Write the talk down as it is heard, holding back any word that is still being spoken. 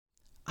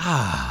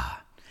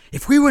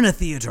If we were in a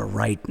theater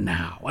right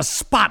now, a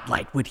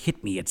spotlight would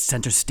hit me at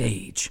center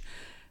stage,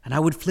 and I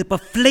would flip a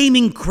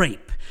flaming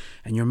crepe,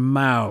 and your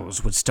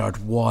mouths would start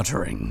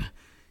watering,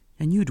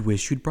 and you'd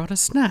wish you'd brought a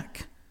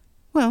snack.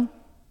 Well,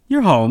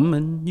 you're home,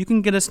 and you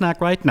can get a snack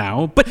right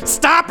now, but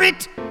stop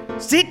it!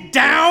 Sit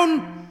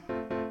down!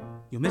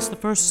 You'll miss the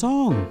first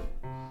song.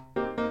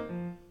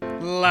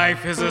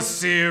 Life is a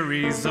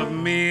series of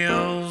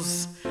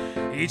meals.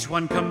 Each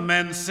one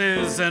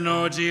commences an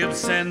orgy of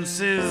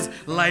senses.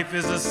 Life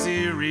is a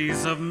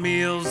series of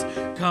meals.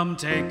 Come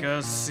take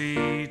a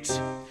seat.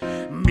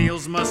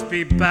 Meals must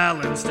be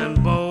balanced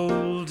and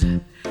bold.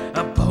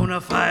 A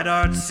bona fide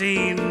art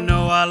scene,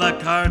 no a la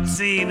carte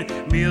scene.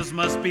 Meals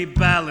must be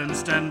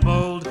balanced and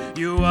bold.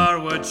 You are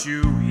what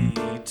you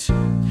eat.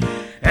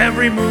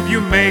 Every move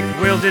you make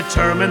will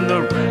determine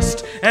the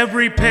rest.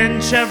 Every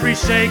pinch, every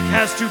shake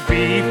has to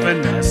be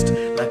finessed.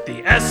 Let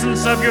the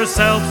essence of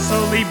yourself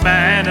slowly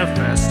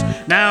manifest.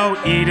 Now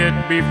eat it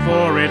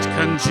before it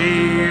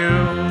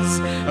congeals.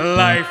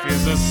 Life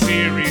is a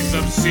series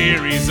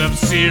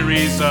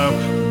of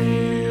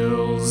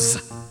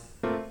meals.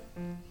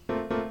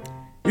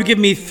 You give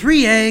me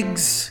 3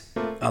 eggs,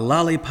 a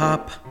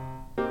lollipop,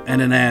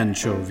 and an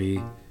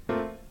anchovy.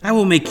 I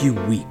will make you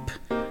weep.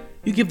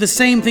 You give the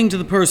same thing to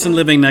the person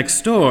living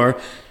next door,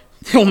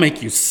 they'll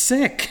make you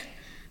sick.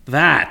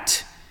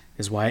 That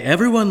is why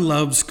everyone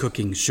loves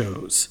cooking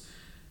shows.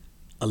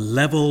 A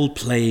level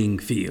playing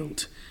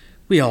field.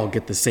 We all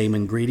get the same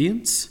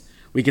ingredients,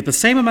 we get the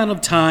same amount of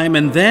time,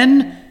 and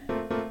then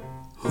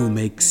who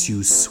makes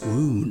you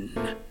swoon?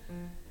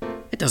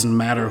 It doesn't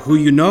matter who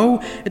you know,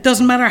 it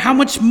doesn't matter how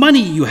much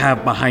money you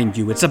have behind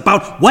you, it's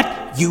about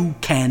what you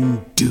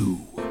can do.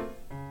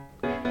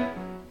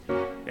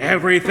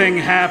 Everything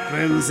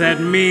happens at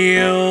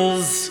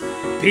meals.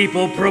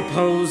 People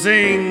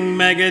proposing,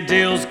 mega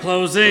deals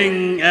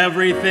closing.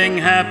 Everything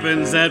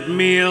happens at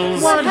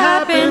meals. What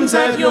happens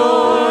at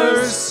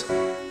yours?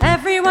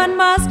 Everyone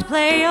must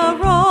play a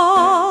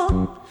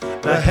role.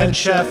 The head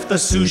chef, the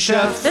sous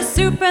chef, The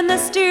soup and the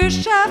stew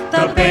chef,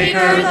 the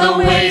baker, the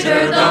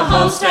waiter, the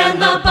host,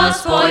 and the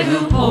busboy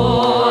who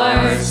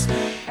pours.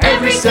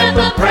 Every step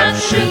of prep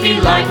should be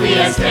lively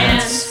as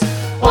dance.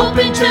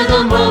 Open to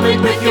the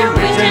moment with your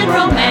wit and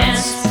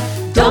romance.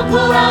 Don't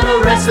pull out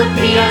a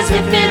recipe as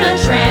if in a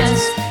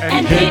trance,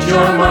 and hit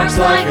your marks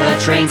like a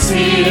trained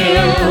seal.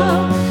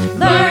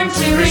 Learn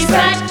to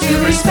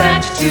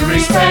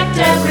respect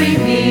every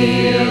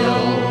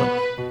meal.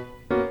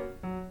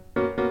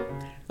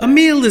 A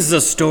meal is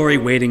a story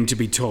waiting to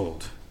be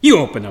told. You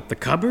open up the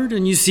cupboard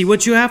and you see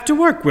what you have to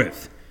work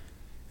with.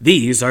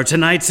 These are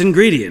tonight's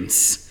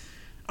ingredients.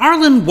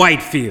 Arlen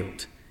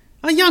Whitefield,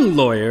 a young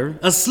lawyer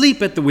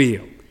asleep at the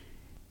wheel.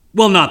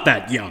 Well, not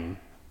that young.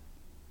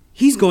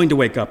 He's going to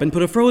wake up and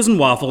put a frozen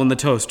waffle in the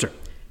toaster,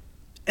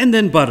 and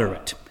then butter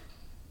it.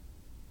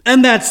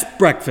 And that's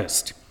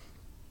breakfast.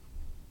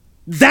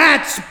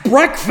 That's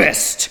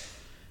breakfast!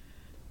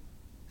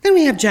 Then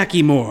we have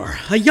Jackie Moore,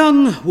 a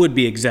young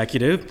would-be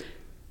executive.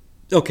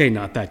 Okay,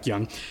 not that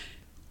young.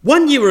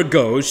 1 year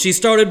ago, she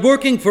started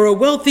working for a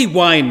wealthy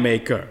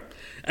winemaker.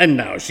 And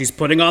now she's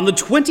putting on the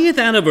 20th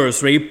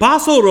anniversary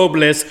Paso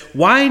Robles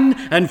Wine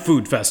and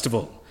Food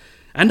Festival.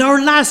 And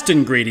our last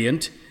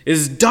ingredient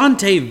is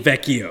Dante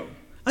Vecchio,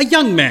 a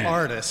young man.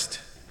 Artist.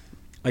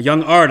 A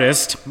young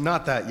artist.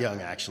 Not that young,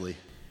 actually.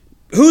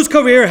 Whose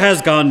career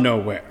has gone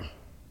nowhere.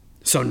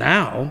 So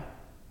now,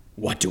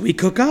 what do we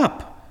cook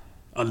up?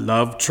 A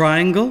love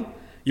triangle?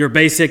 Your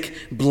basic,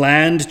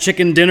 bland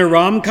chicken dinner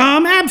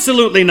rom-com?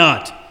 Absolutely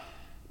not.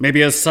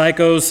 Maybe a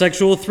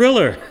psychosexual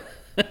thriller?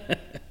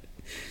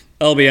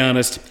 I'll be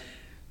honest,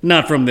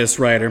 not from this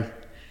writer.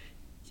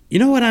 You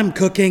know what I'm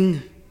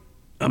cooking?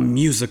 A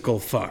musical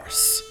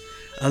farce.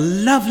 A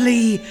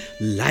lovely,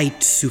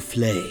 light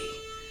soufflé.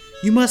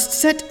 You must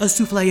set a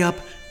soufflé up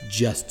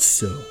just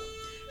so,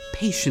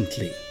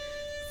 patiently.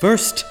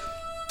 First,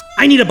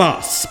 I need a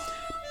boss.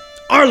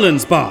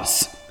 Arlen's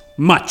boss.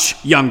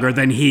 Much younger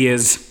than he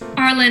is.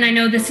 Arlen, I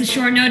know this is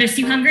short notice.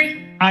 You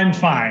hungry? I'm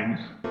fine.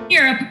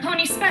 Here, a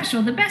Peponi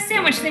special, the best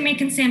sandwich they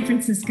make in San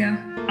Francisco.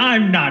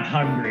 I'm not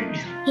hungry.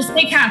 Just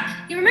take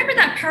half. You remember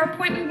that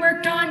PowerPoint we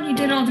worked on? You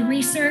did all the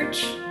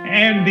research?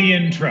 And the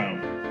intro.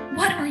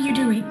 What are you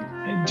doing?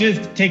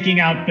 Just taking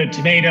out the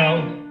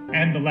tomato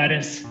and the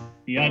lettuce,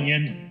 the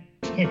onion,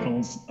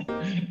 pickles.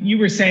 You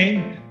were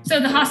saying? So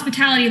the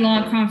hospitality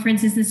law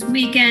conference is this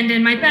weekend,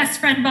 and my best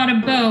friend bought a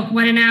boat.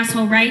 What an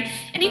asshole, right?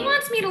 And he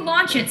wants me to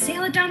launch it,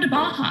 sail it down to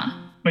Baja.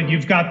 But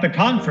you've got the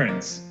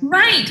conference.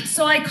 Right.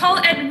 So I call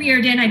Ed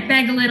Reardon, I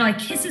beg a little, I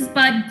kiss his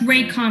butt.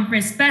 Great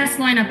conference, best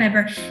lineup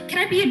ever. Can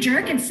I be a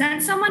jerk and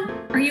send someone?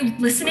 Are you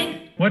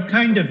listening? What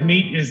kind of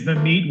meat is the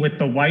meat with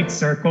the white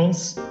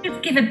circles?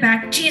 Just give it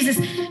back. Jesus.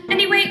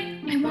 Anyway,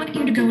 I want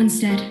you to go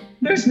instead.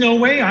 There's no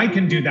way I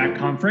can do that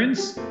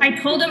conference. I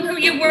told him who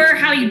you were,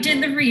 how you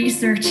did the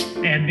research.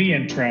 And the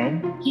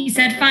intro. He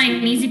said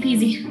fine, easy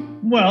peasy.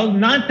 Well,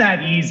 not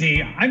that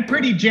easy. I'm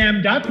pretty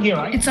jammed up here.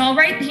 It's all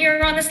right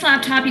here on this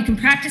laptop. You can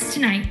practice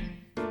tonight.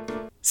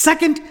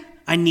 Second,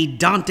 I need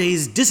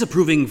Dante's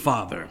disapproving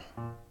father.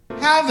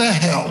 How the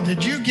hell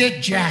did you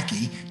get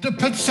Jackie to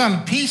put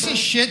some piece of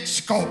shit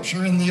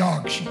sculpture in the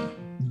auction?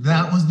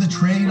 That was the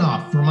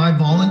trade-off for my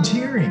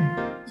volunteering.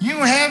 You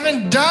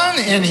haven't done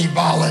any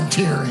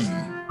volunteering.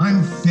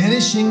 I'm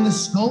finishing the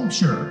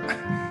sculpture.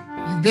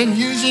 You've been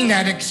using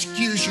that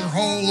excuse your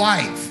whole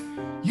life.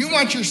 You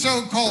want your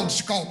so-called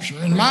sculpture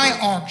in my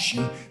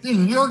auction,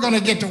 then you're going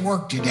to get to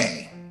work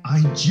today.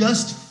 I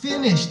just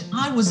finished.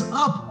 I was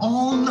up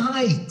all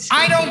night.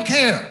 I don't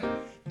care.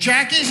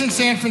 Jackie's in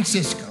San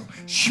Francisco,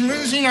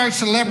 schmoozing our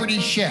celebrity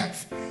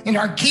chef, and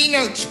our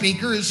keynote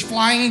speaker is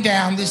flying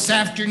down this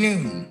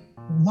afternoon.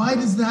 Why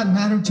does that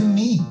matter to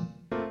me?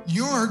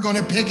 You're going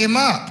to pick him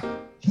up.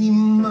 He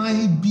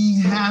might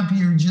be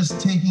happier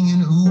just taking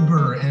an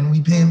Uber and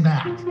we pay him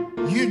back.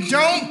 You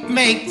don't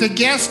make the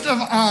guest of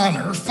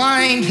honor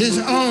find his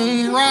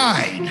own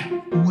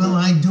ride. Well,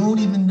 I don't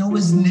even know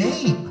his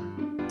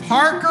name.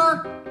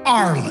 Parker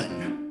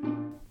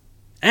Arlen.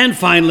 And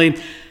finally,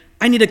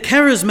 I need a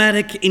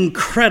charismatic,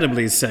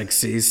 incredibly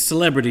sexy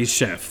celebrity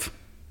chef.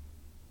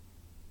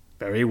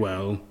 Very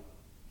well.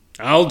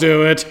 I'll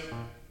do it.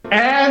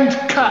 And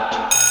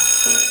cut.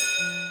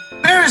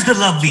 Where's the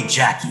lovely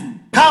Jackie?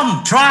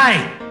 Come,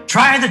 try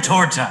the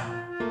torta.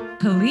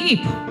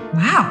 Philippe,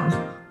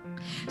 wow.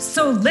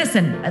 So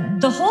listen,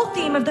 the whole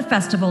theme of the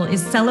festival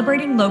is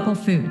celebrating local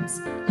foods.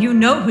 You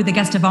know who the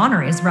guest of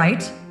honor is,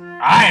 right?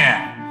 I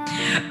am.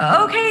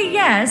 Okay,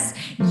 yes.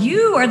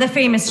 You are the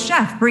famous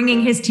chef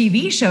bringing his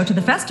TV show to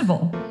the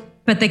festival.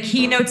 But the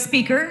keynote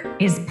speaker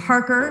is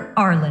Parker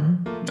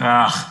Arlen.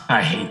 Ugh,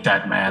 I hate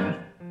that man.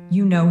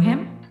 You know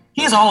him?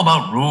 He's all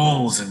about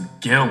rules and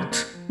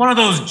guilt. One of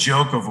those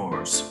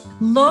jokivores.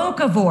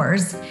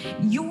 Locavores.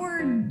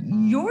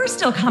 You're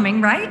still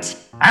coming, right?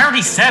 I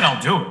already said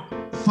I'll do it.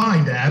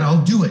 Fine, Dad,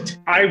 I'll do it.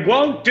 I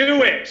won't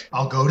do it.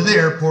 I'll go to the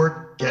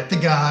airport, get the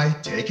guy,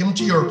 take him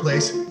to your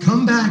place,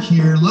 come back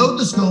here, load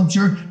the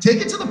sculpture,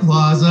 take it to the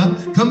plaza,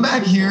 come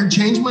back here,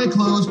 change my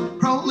clothes,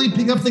 probably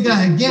pick up the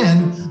guy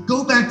again,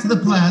 go back to the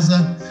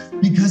plaza,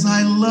 because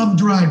I love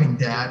driving,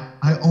 Dad.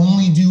 I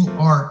only do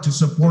art to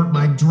support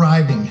my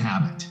driving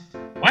habit.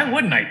 Why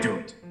wouldn't I do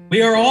it?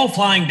 We are all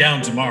flying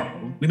down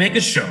tomorrow. We make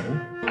a show.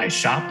 I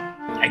shop.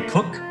 I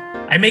cook.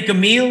 I make a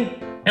meal.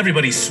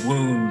 Everybody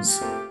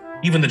swoons.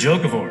 Even the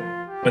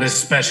jokivore. But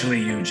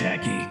especially you,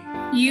 Jackie.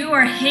 You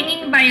are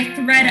hanging by a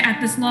thread at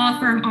this law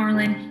firm,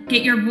 Arlen.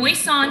 Get your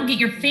voice on, get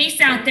your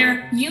face out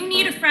there. You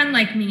need a friend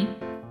like me.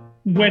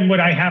 When would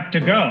I have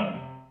to go?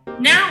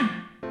 Now!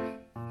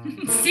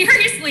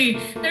 Seriously,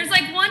 there's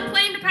like one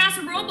plane to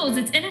Paso Robles.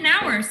 It's in an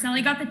hour.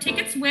 Sally got the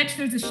ticket switched.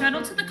 There's a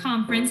shuttle to the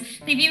conference.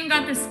 They've even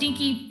got the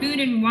stinky food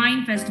and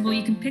wine festival.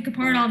 You can pick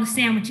apart all the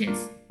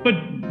sandwiches. But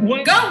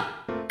what? Go!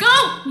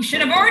 Go! You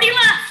should have already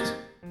left!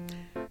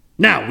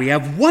 Now we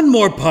have one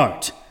more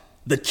part.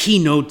 The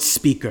keynote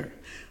speaker.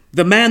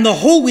 The man the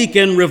whole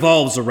weekend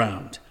revolves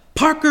around.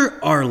 Parker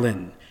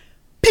Arlen.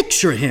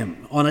 Picture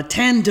him on a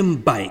tandem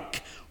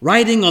bike,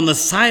 riding on the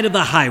side of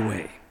the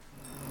highway.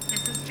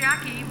 This is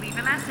Jackie. Leave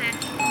a message.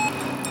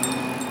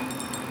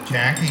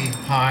 Jackie,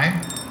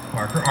 hi.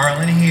 Parker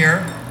Arlen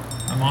here.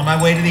 I'm on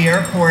my way to the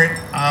airport.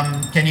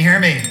 Can you hear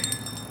me?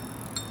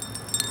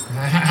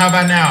 How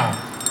about now?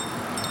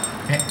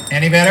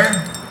 Any better?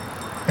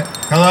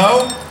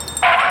 Hello?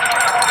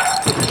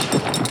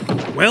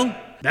 Well,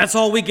 that's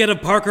all we get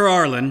of Parker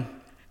Arlen.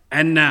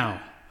 And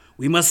now,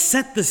 we must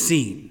set the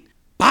scene.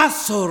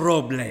 Paso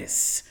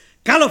Robles,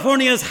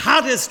 California's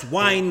hottest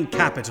wine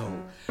capital.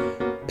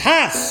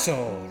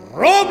 Paso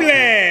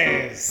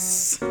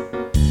Robles!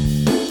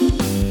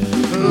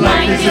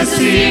 Life is a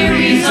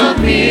series of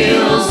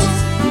meals,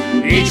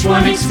 each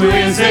one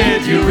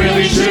exquisite, you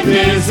really should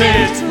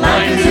visit.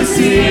 Life is a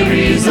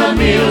series of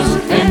meals,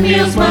 and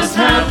meals must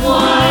have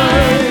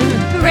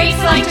wine.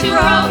 Grapes like to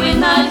grow in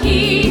the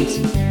heat.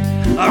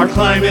 Our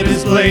climate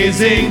is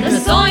blazing. The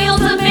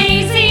soil's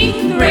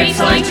amazing. Grapes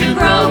like to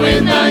grow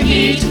in the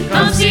heat.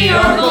 Come see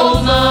our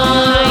gold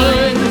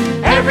mine.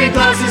 Every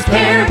glass is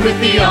paired with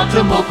the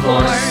optimal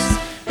course.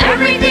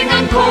 Everything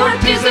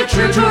uncorked is a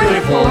true tour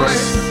de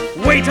force.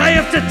 Wait, I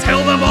have to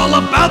tell them all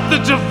about the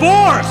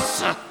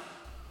divorce!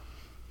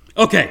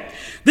 Okay,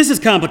 this is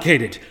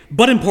complicated,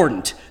 but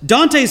important.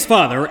 Dante's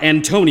father,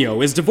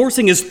 Antonio, is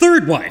divorcing his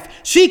third wife.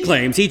 She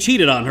claims he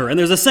cheated on her, and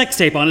there's a sex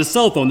tape on his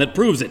cell phone that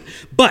proves it.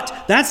 But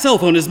that cell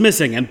phone is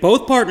missing, and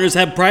both partners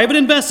have private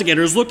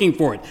investigators looking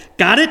for it.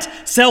 Got it?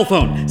 Cell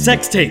phone,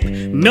 sex tape,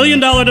 $1 million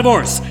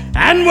divorce,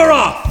 and we're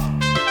off!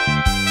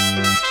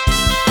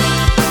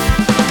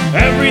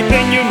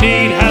 Everything you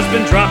need has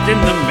been dropped in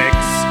the mix.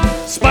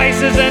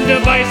 Spices and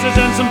devices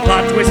and some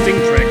plot-twisting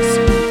tricks.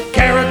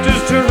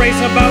 Characters to race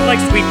about like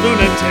sweet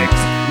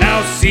lunatics.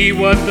 Now see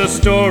what the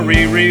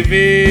story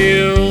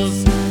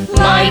reveals.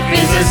 Life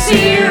is a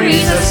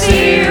series of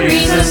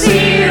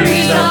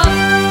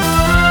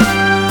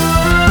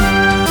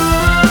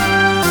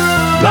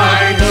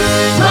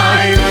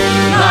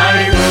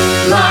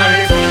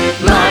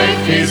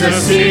Life is a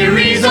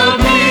series of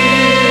meals.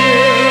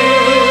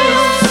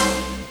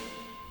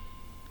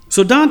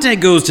 So Dante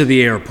goes to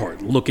the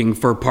airport looking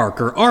for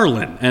Parker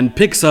Arlen and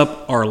picks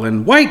up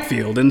Arlen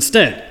Whitefield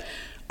instead.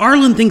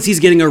 Arlen thinks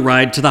he's getting a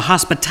ride to the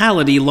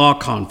hospitality law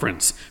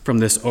conference from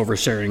this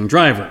oversharing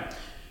driver.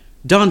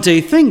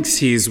 Dante thinks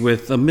he's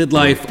with a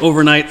midlife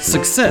overnight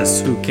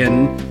success who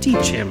can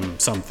teach him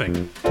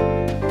something.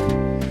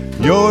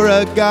 You're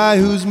a guy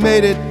who's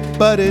made it,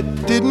 but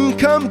it didn't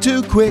come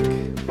too quick.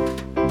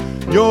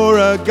 You're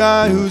a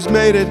guy who's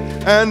made it,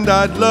 and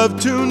I'd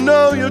love to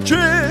know your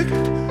trick.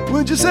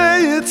 Would you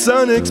say it's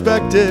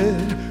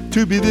unexpected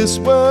to be this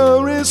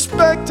well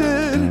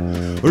respected?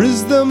 Or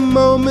is the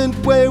moment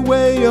way,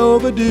 way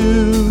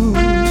overdue?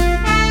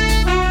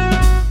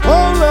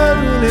 All I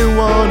really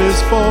want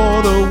is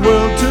for the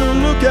world to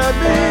look at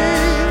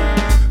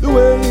me the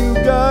way you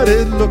got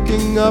it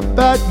looking up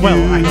at you.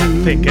 Well, I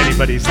don't think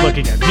anybody's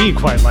looking at me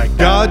quite like that.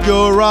 God,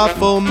 you're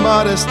awful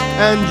modest,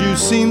 and you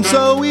seem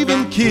so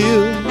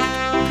even-keeled.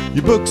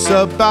 Your book's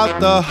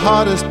about the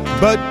hottest,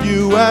 but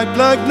you act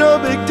like no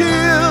big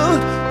deal.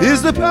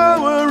 Is there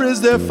power, is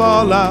there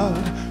fallout?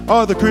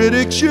 Are the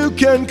critics you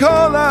can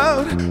call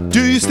out?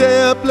 Do you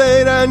stay up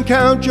late and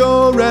count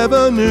your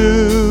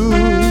revenue?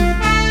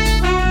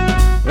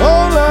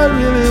 All I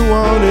really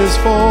want is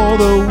for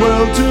the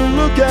world to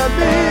look at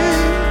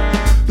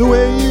me the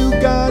way you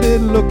got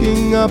it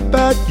looking up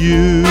at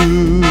you.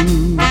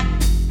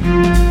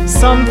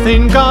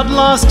 Something got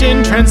lost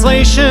in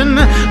translation,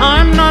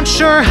 I'm not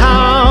sure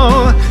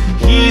how.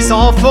 He's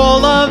all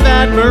full of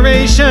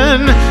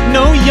admiration,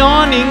 no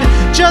yawning,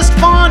 just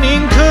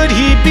fawning. Could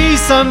he be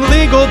some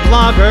legal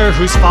blogger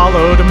who's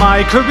followed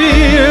my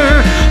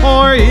career?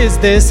 Or is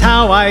this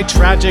how I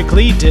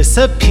tragically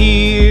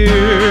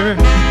disappear?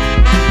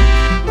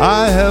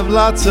 I have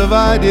lots of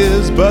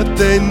ideas, but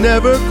they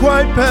never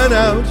quite pan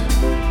out.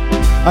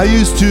 I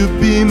used to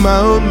be my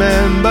own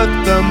man,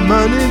 but the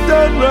money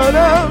done run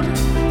out.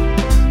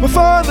 My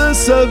father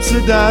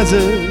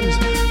subsidizes,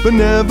 but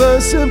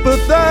never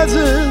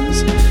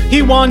sympathizes.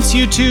 He wants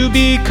you to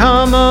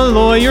become a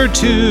lawyer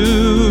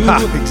too.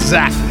 Ha,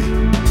 exactly.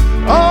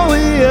 All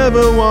he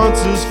ever wants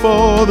is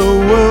for the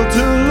world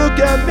to look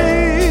at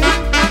me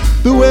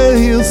the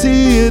way he'll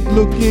see it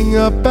looking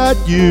up at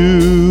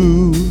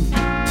you.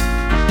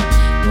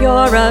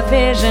 You're a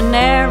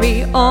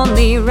visionary,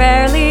 only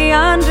rarely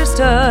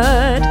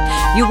understood.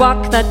 You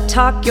walk the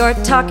talk you're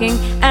talking,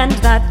 and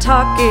that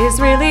talk is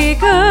really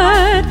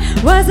good.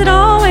 Was it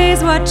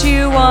always what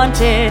you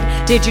wanted?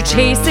 Did you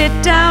chase it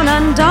down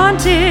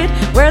undaunted?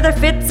 Where there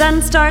fits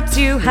and starts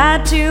you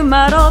had to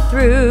muddle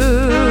through.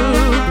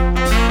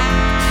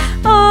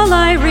 All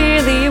I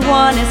really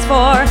want is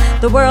for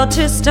the world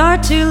to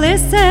start to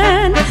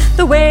listen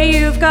the way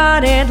you've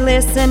got it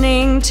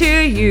listening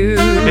to you.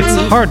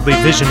 It's hardly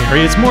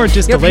visionary, it's more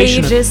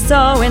distillation. Your pages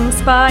so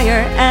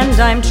inspire, and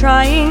I'm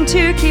trying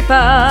to keep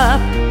up.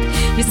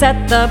 You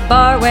set the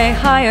bar way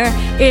higher,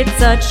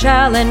 it's a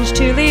challenge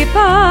to leap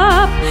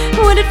up.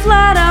 Would it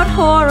flat out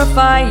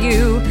horrify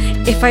you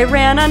if I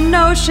ran a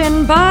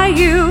notion by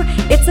you?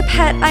 It's a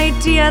pet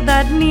idea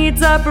that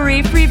needs a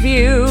brief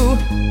review.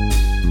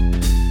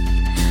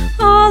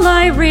 All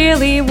I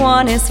really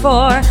want is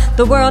for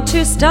the world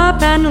to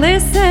stop and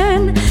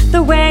listen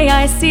the way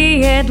I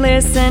see it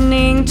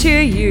listening to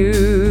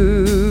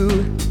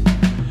you.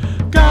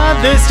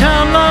 God, this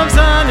town loves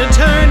an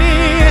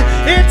attorney.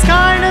 It's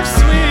kind of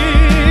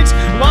sweet.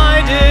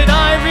 Why did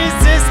I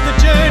resist the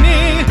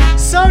journey?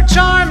 So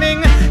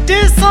charming,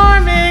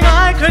 disarming.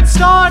 I could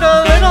start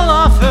a little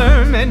law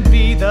firm and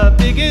be the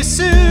biggest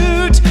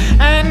suit.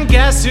 And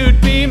guess who'd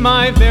be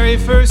my very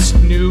first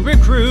new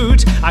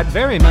recruit? I'd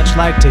very much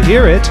like to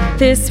hear it.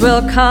 This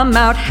will come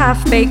out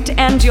half-baked,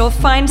 and you'll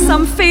find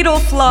some fatal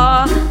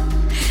flaw.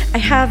 I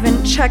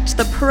haven't checked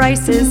the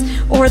prices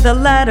or the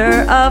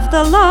letter of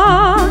the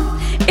law.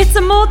 It's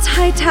a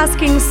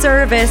multitasking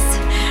service.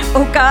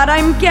 Oh God,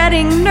 I'm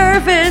getting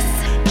nervous.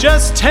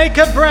 Just take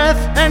a breath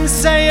and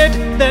say it,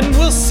 then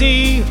we'll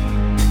see.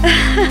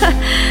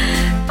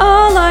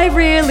 All I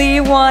really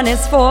want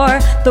is for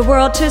the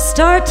world to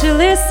start to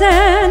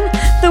listen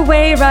the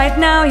way right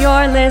now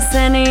you're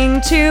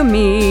listening to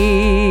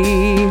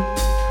me.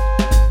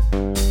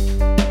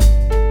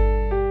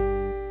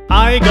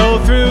 I go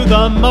through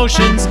the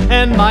motions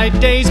and my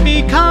days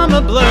become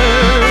a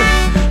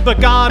blur. But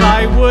God,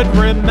 I would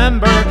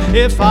remember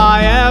if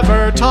I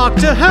ever talked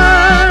to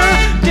her.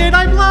 Did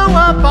I blow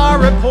up our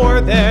rapport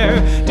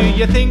there? Do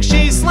you think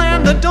she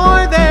slammed the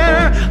door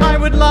there? I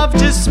would love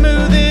to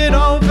smooth it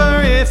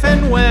over if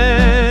and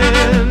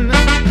when.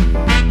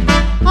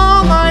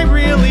 All I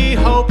really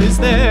hope is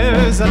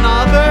there's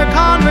another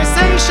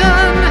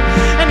conversation,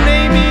 and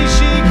maybe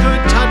she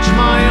could touch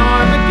my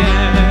arm again.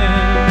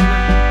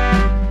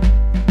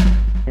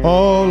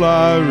 All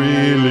I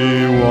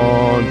really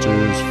want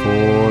is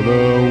for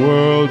the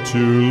world to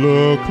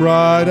look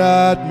right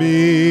at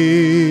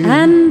me.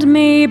 And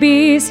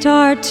maybe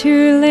start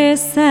to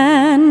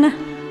listen.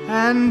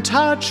 And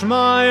touch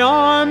my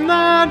arm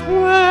that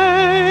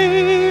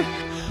way.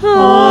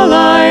 All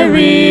I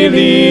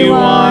really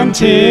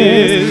want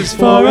is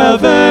for a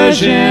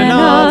version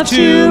of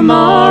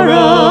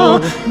tomorrow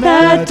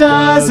that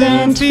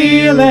doesn't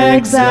feel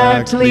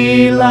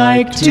exactly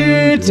like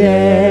today.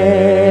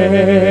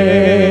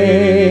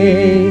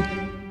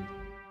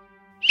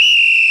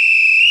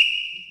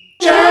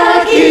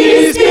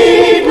 Jackie's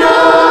Big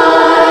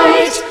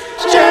Night!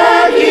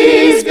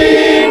 Jackie's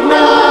Big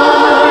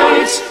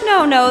Night!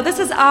 No, this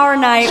is our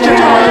night.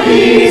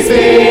 Jackie's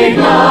Big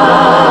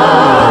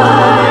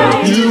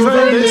Night! You've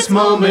heard this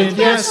moment,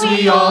 yes,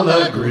 we all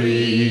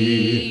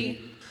agree.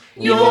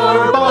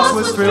 Your boss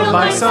was thrilled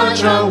by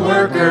such a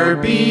worker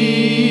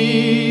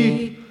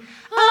bee.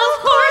 Of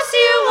course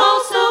you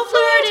also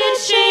flirted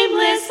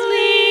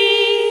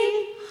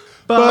shamelessly.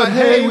 But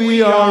hey,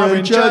 we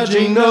aren't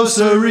judging, no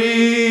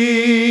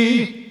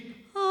siree.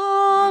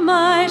 All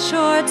my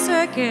short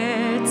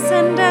circuits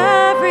and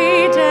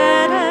every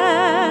dead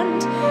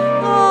end,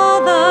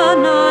 all the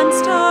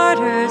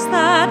non-starters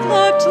that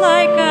looked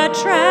like a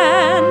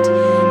trend,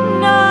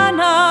 none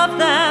of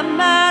them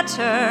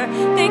matter.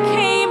 They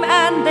came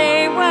and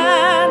they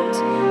went.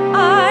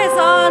 Eyes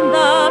on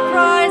the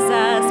prize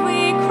as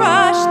we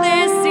crush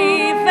this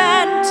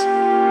event.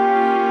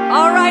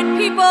 All right,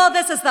 people,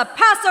 this is the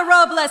Paso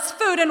Robles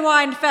Food and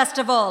Wine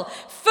Festival.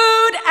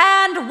 Food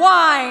and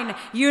wine.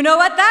 You know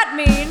what that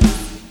means.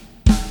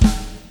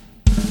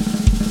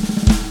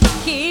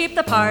 Keep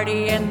the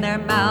party in their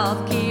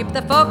mouth, keep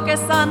the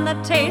focus on the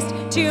taste.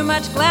 Too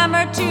much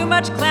clamor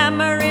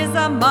is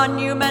a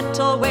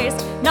monumental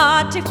waste.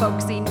 Not too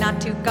folksy,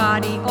 not too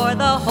gaudy, or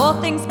the whole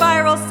thing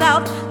spirals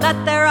south.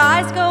 Let their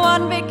eyes go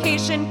on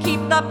vacation, keep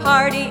the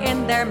party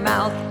in their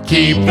mouth.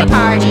 Keep the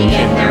party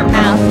in their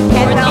mouth,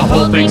 and the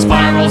whole thing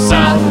spirals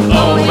south.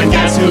 Oh, and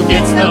guess who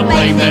gets the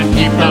blame? Then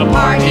keep the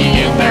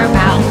party in their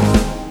mouth.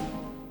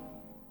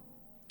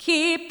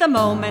 Keep the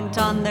moment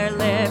on their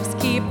lips,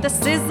 keep the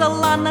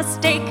sizzle on the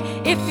steak.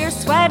 If you're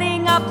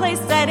sweating a place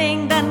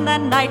setting, then the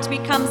night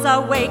becomes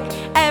awake.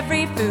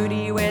 Every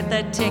foodie with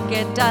a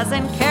ticket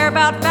doesn't care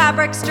about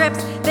fabric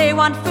strips. They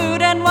want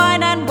food and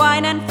wine and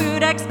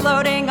food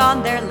exploding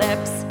on their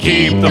lips.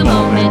 Keep the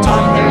moment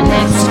on their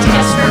lips,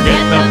 just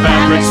forget the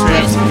fabric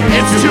strips.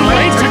 It's too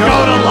late to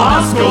go to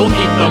law school,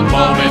 keep the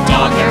moment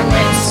on their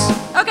lips.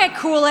 Okay,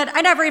 cool it.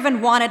 I never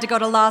even wanted to go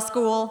to law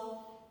school.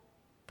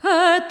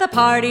 Put the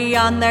party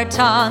on their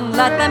tongue,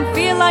 let them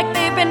feel like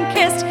they've been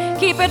kissed.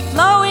 Keep it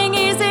flowing,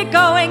 easy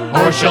going,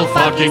 or she'll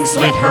fucking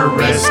slit her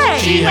wrist. Hey.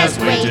 She has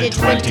waited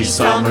 20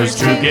 summers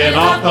to get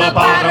off the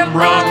bottom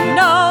rung.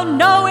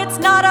 No, it's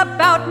not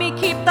about me.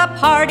 Keep the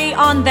party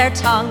on their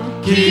tongue.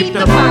 Keep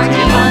the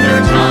party on their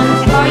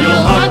tongue, or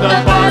you'll hug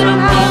the bottom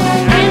rung.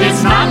 And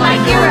it's not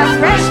like you're a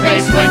fresh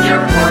face when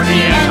you're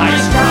 40 and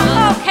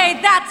high-strung. Okay,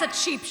 that's a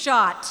cheap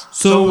shot.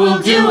 So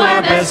we'll do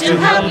our best to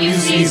help you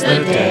seize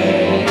the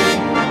day.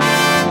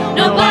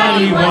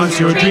 Nobody wants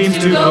your dreams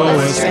to go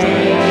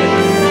astray.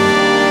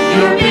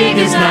 Your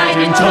biggest night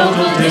in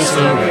total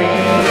disarray.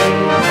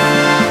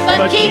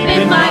 But keep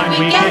in mind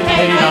we get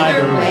paid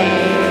either way.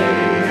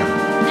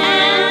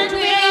 And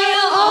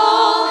we'll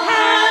all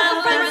have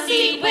a front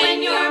seat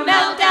when your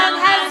meltdown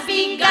has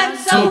begun.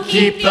 So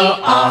keep the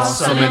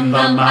awesome in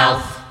the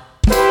mouth.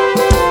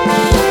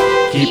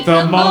 Keep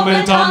the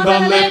moment on the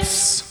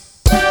lips.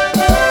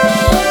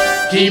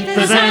 Keep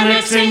the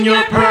Xanax in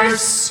your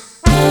purse.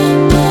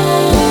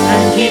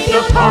 And keep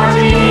the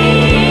party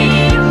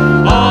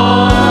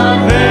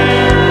on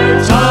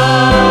their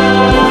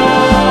tongue.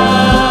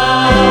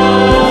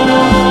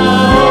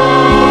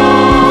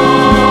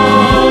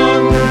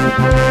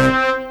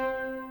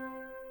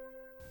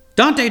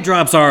 Dante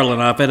drops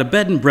Arlen off at a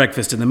bed and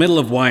breakfast in the middle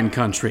of wine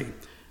country.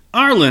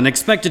 Arlen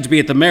expected to be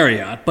at the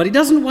Marriott, but he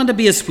doesn't want to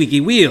be a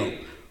squeaky wheel.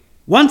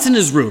 Once in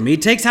his room, he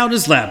takes out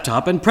his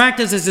laptop and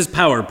practices his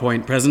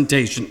PowerPoint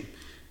presentation.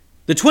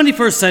 The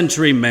 21st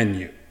Century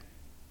Menu.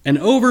 An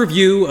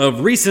overview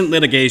of recent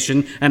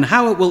litigation and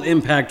how it will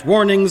impact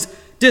warnings,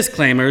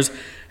 disclaimers,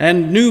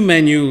 and new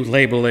menu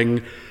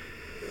labeling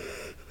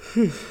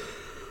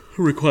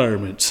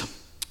requirements.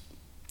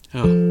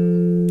 Oh,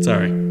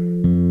 sorry.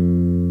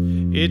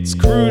 It's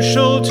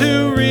crucial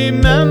to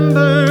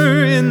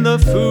remember in the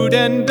food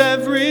and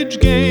beverage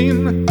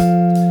game,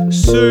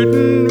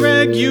 certain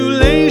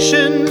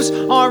regulations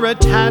are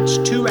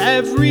attached to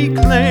every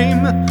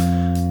claim.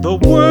 The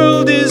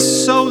world is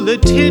so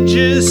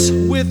litigious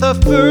with a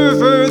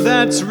fervor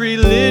that's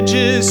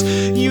religious.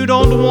 You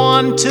don't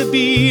want to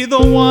be the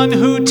one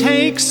who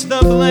takes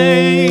the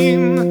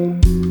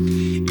blame.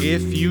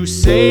 If you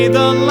say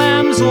the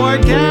lamb's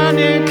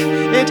organic,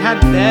 it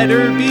had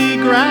better be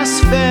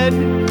grass-fed.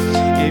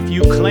 If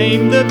you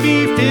claim the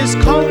beef is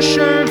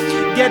kosher,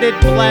 get it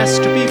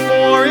blessed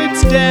before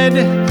it's dead.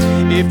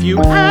 If you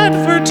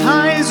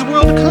advertise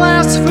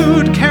world-class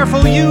food,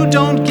 careful you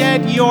don't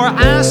get your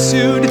ass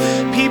sued.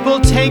 People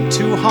take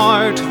to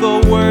heart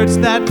the words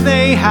that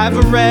they have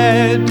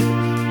read.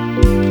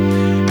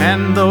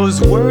 And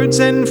those words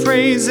and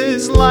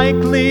phrases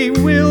likely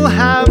will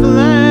have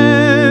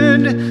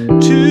led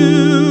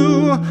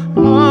to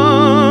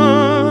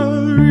a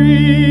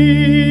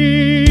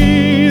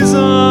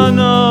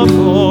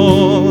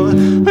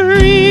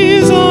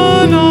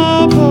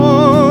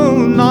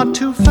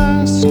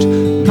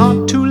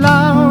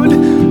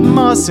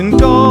mustn't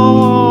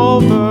go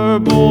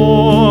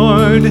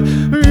overboard.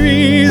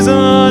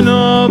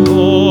 Reasonable,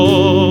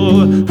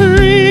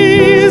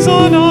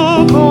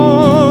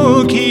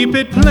 keep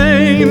it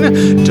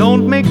plain,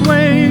 don't make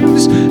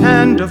waves,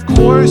 and of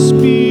course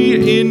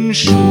be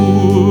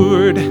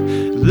insured.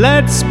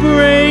 Let's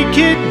break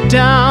it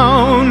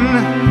down,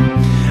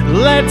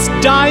 let's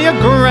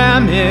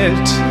diagram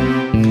it.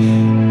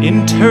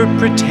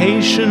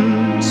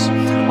 Interpretations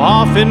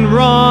often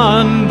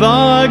run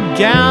the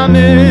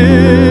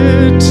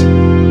gamut.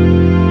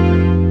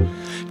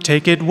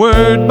 Take it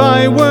word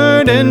by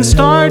word and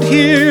start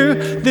here.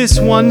 This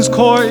one's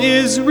core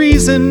is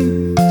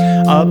reason.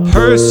 A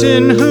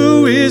person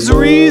who is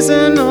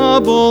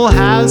reasonable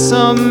has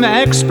some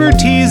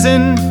expertise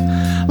in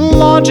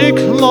logic,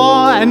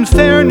 law, and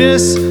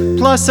fairness,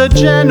 plus a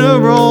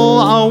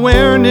general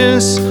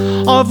awareness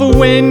of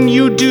when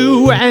you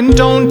do and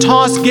don't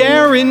toss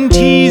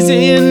guarantees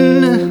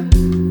in.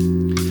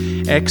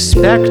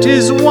 Expect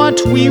is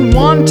what we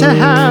want to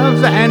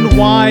have and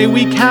why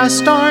we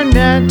cast our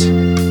net.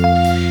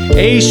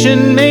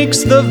 Ation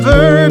makes the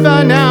verb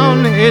a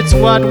noun, it's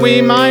what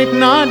we might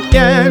not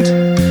get.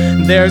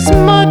 There's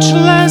much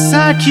less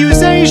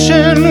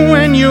accusation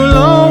when you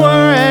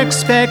lower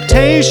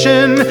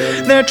expectation.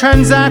 Their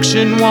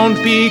transaction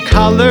won't be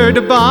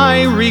colored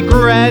by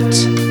regret.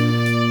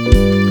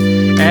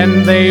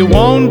 And they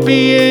won't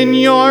be in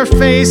your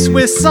face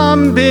with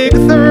some big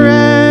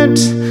threat.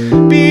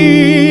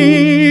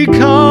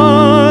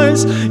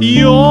 Because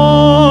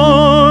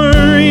you're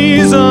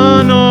reasonable.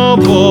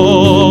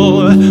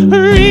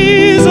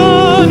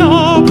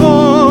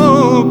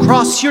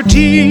 Cross your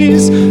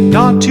T's,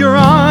 dot your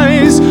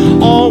I's,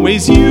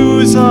 always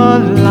use a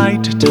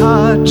light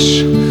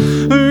touch.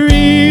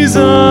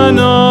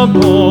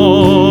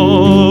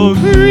 Reasonable,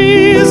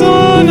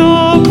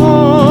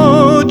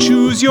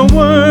 choose your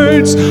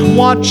words,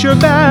 watch your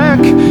back,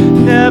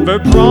 never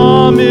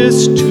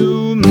promise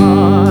too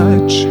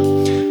much.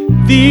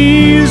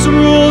 These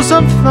rules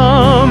of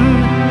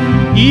thumb,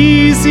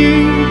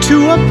 easy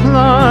to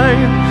apply,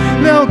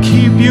 they'll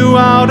keep you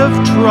out of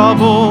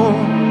trouble,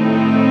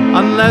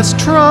 unless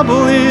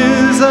trouble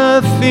is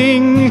a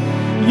thing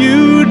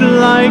you'd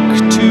like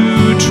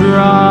to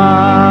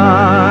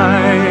try.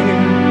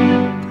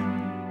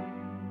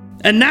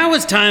 And now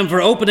it's time for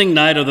opening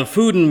night of the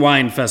Food and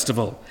Wine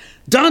Festival.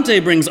 Dante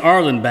brings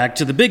Arlen back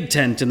to the big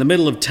tent in the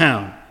middle of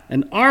town,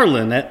 and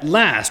Arlen at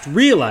last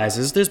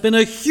realizes there's been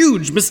a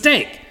huge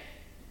mistake.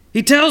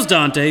 He tells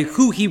Dante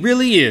who he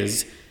really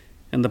is,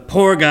 and the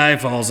poor guy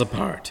falls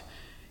apart.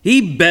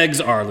 He begs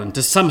Arlen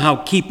to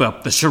somehow keep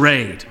up the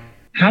charade.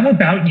 How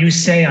about you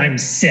say I'm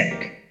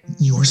sick?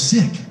 You're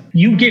sick.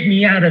 You get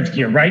me out of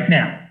here right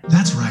now.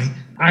 That's right.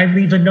 I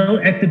leave a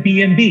note at the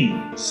B&B.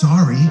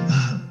 Sorry,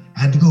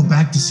 had to go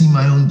back to see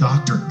my own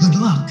doctor. Good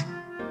luck.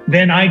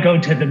 Then I go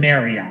to the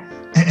Marriott.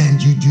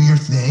 And you do your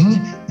thing,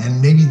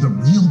 and maybe the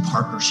real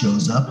Parker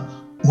shows up,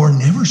 or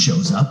never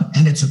shows up,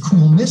 and it's a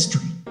cool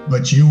mystery.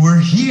 But you were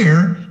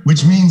here,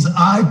 which means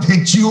I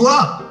picked you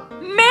up.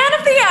 Man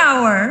of the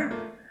hour.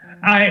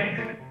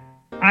 I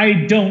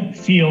don't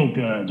feel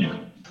good.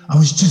 I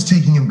was just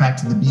taking him back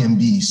to the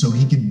B&B so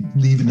he could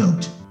leave a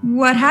note.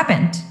 What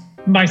happened?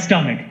 My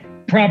stomach.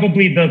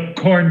 Probably the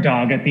corn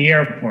dog at the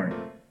airport.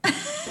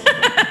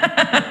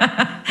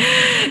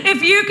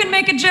 If you can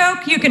make a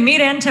joke, you can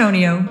meet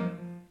Antonio.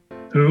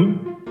 Who?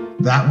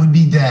 That would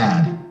be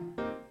Dad.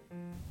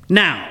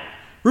 Now,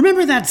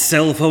 remember that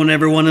cell phone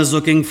everyone is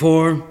looking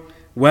for?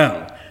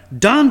 Well,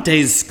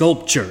 Dante's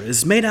sculpture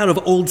is made out of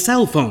old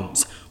cell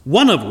phones,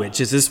 one of which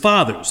is his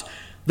father's.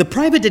 The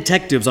private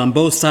detectives on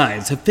both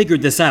sides have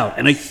figured this out,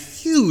 and a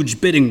huge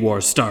bidding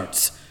war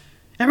starts.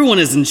 Everyone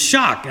is in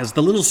shock as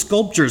the little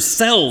sculpture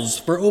sells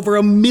for over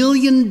 $1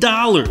 million.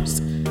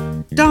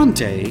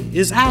 Dante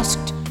is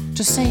asked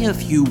to say a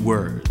few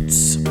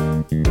words.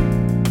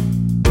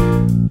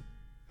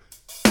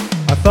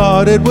 I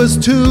thought it was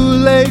too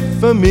late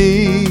for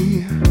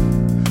me.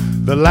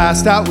 The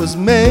last out was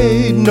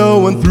made, no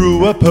one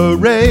threw a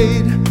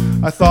parade.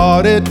 I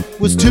thought it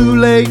was too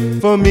late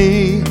for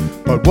me,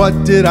 but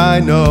what did I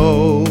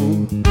know?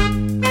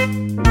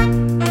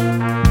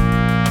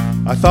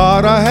 I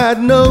thought I had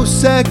no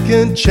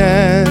second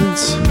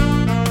chance.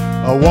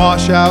 A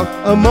washout,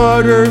 a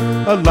martyr,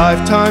 a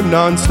lifetime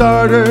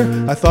non-starter.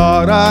 I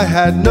thought I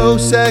had no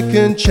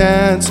second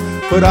chance,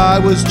 but I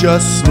was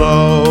just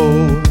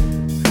slow.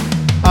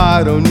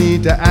 I don't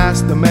need to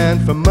ask the man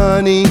for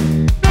money.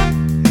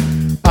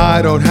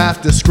 I don't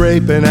have to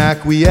scrape and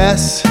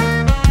acquiesce.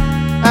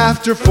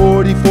 After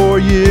 44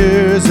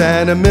 years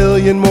and 1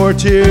 million more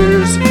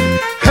tears,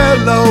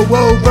 hello,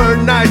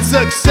 overnight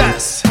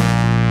success.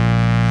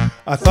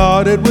 I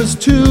thought it was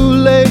too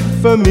late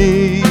for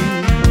me.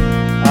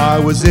 I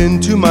was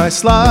into my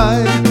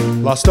slide,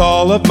 lost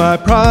all of my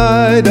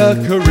pride. A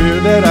career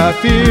that I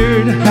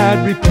feared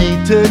had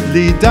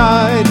repeatedly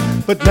died.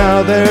 But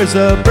now there's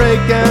a break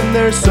and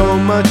there's so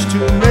much to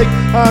make.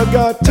 I've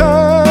got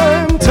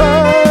time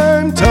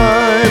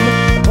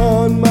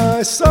on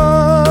my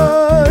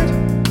side.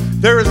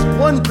 There is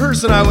one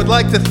person I would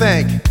like to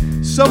thank.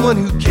 Someone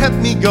who kept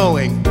me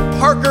going.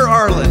 Parker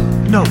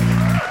Arlen. No.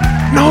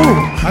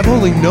 I've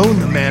only known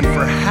the man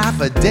for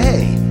half a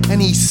day, and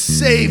he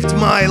saved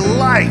my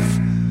life.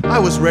 I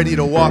was ready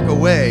to walk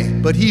away,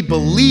 but he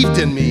believed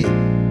in me.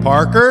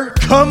 Parker,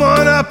 come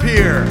on up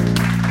here.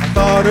 I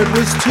thought it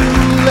was too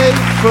late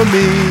for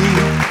me.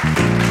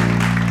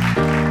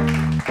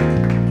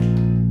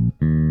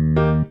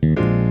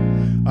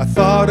 I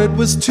thought it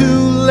was too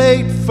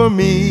late for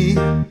me.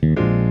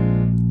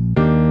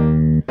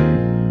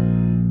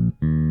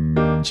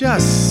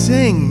 Just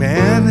sing,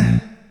 man.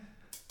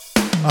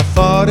 I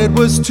thought it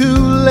was too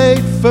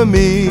late for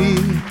me.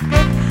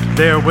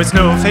 There was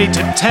no fate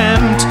to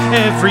tempt,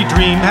 every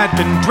dream had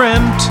been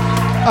dreamt.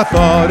 I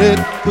thought it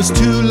was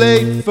too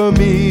late for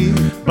me.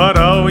 But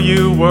oh,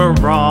 you were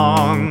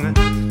wrong.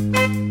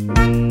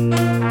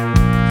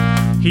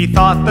 He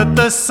thought that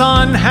the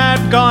sun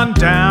had gone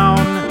down.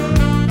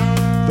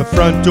 The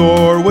front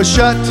door was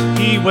shut.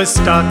 He was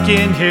stuck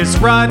in his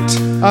rut.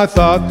 I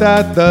thought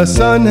that the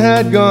sun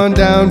had gone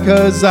down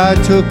 'cause I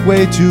took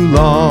way too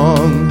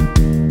long.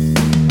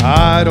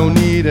 I don't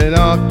need an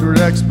awkward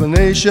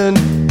explanation.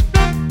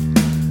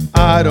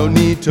 I don't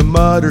need to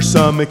mutter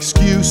some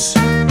excuse.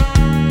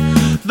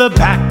 The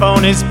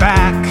backbone is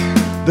back.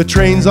 The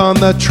train's on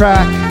the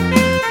track.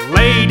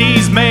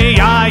 Ladies, may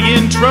I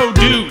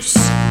introduce?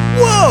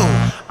 Whoa!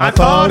 I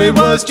thought it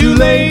was too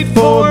late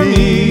for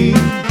me.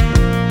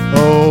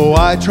 Oh,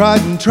 I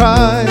tried and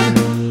tried.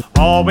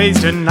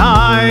 Always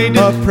denied.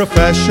 A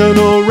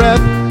professional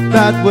rep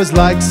that was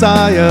like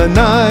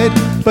cyanide.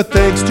 But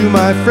thanks to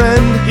my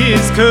friend, his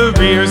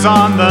career's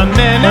on the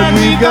mend, and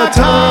we got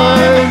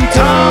time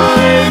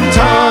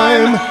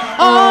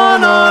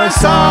on our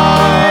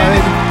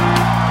side.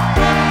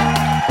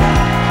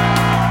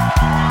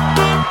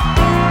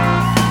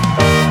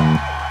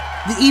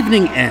 The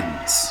evening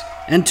ends.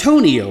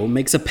 Antonio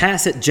makes a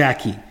pass at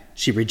Jackie.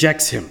 She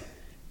rejects him.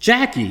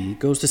 Jackie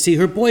goes to see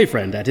her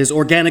boyfriend at his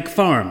organic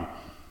farm.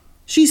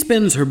 She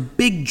spins her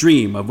big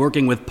dream of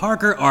working with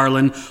Parker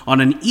Arlen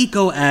on an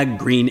eco-ag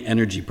green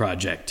energy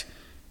project.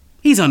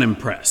 He's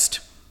unimpressed.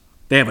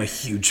 They have a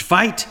huge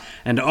fight,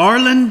 and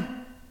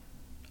Arlen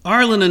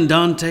and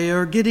Dante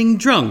are getting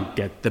drunk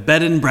at the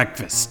bed and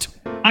breakfast.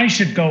 I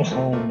should go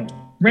home.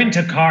 Rent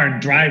a car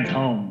and drive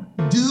home.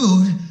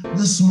 Dude,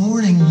 this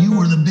morning you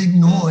were the big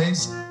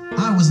noise.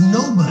 I was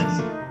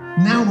nobody.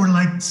 Now we're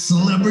like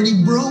celebrity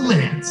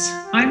bromance.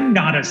 I'm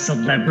not a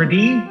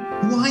celebrity.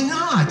 Why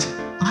not?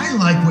 I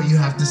like what you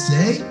have to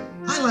say.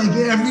 I like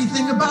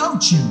everything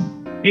about you.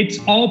 It's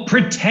all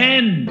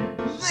pretend.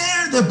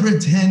 They're the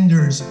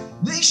pretenders.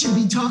 They should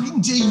be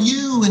talking to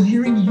you and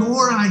hearing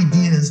your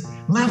ideas,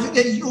 laughing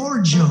at your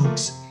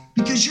jokes.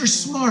 Because you're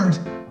smart.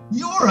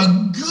 You're a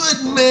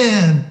good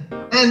man.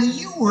 And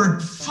you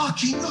work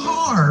fucking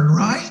hard,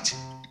 right?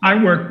 I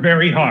work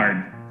very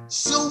hard.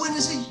 So when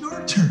is it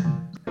your turn?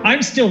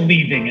 I'm still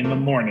leaving in the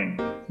morning.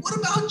 What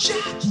about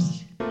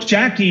Jackie?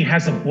 Jackie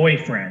has a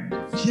boyfriend.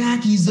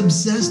 Jackie's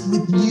obsessed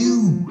with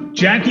you.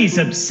 Jackie's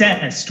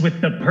obsessed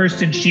with the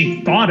person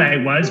she thought I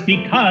was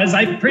because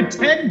I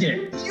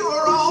pretended.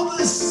 You're all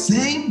the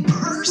same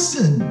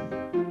person.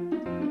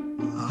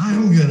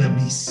 I'm gonna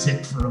be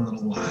sick for a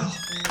little while.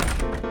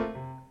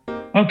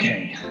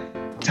 Okay,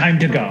 time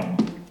to go.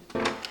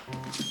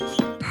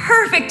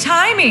 Perfect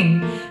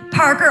timing.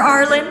 Parker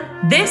Arlen,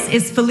 this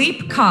is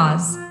Philippe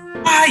Cause.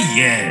 Ah,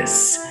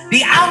 yes,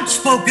 the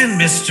outspoken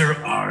Mr.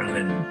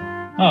 Arlen.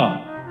 Oh,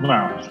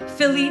 well.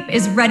 Philippe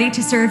is ready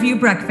to serve you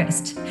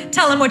breakfast.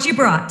 Tell him what you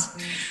brought.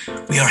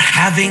 We are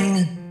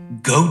having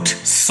goat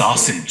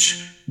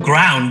sausage,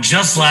 ground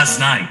just last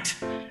night.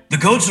 The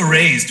goats are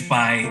raised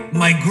by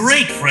my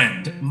great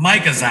friend,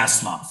 Micah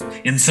Zasloff,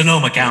 in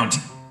Sonoma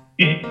County.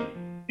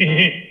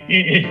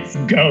 It's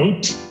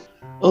goat.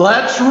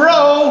 Let's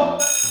roll.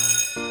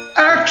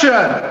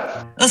 Action.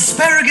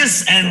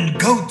 Asparagus and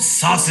goat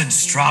sausage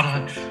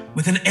strata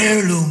with an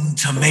heirloom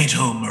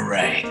tomato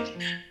meringue.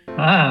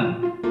 Ah,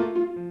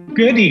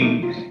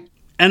 goody.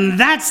 And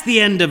that's the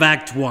end of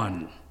Act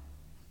 1.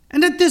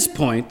 And at this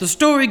point, the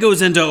story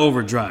goes into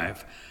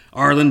overdrive.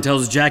 Arlen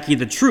tells Jackie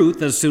the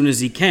truth as soon as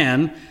he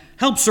can,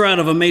 helps her out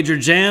of a major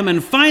jam,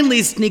 and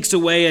finally sneaks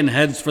away and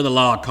heads for the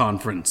law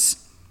conference.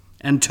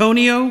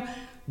 Antonio,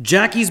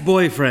 Jackie's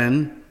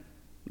boyfriend,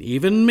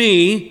 even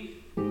me,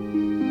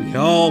 we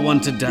all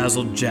want to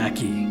dazzle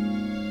Jackie.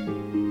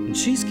 And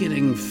she's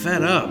getting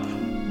fed up.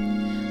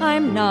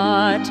 I'm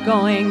not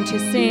going to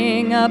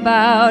sing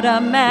about a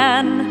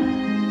man.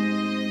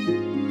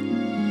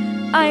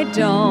 I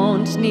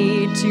don't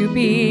need to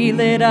be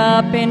lit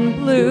up in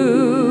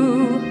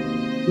blue.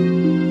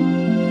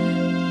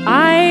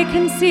 I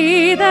can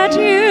see that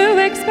you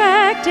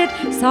expect it.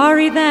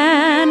 Sorry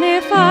then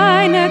if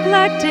I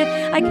neglect it.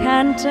 I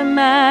can't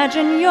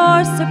imagine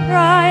you're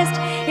surprised.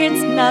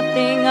 It's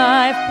nothing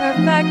I've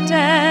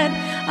perfected.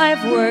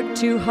 I've worked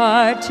too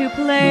hard to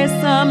play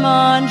some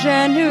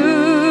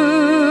ingenue.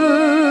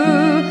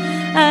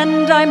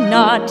 And I'm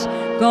not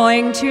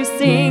going to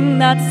sing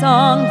that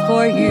song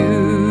for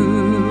you.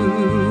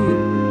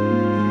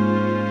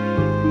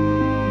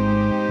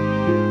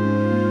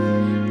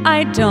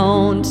 I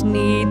don't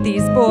need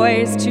these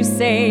boys to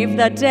save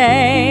the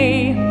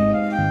day,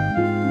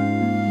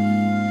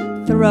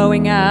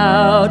 throwing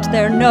out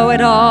their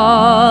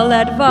know-it-all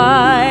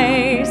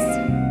advice.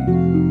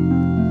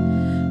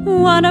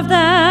 One of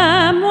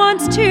them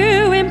wants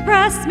to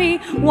impress me,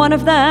 one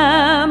of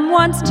them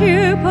wants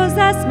to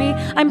possess me.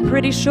 I'm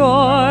pretty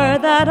sure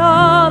that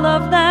all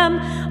of them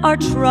are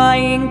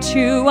trying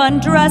to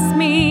undress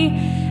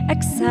me,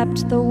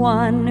 except the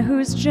one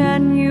who's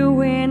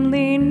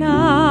genuinely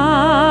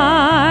nice,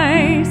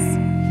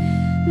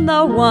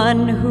 the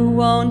one who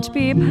won't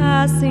be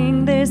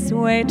passing this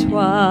way twice.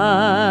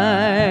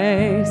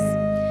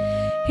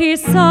 He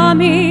saw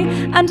me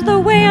and the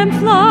way I'm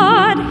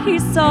flawed. He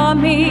saw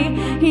me,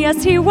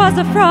 yes, he was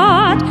a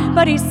fraud,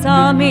 but he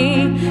saw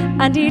me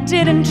and he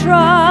didn't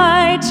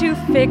try to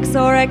fix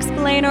or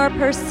explain or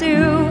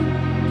pursue.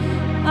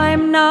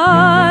 I'm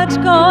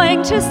not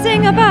going to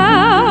sing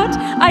about,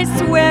 I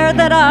swear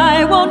that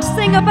I won't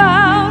sing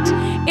about.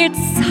 It's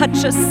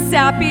such a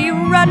sappy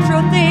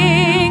retro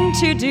thing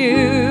to do.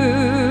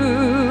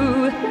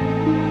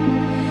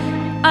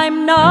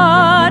 I'm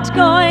not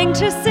going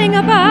to sing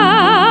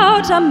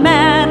about a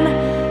man,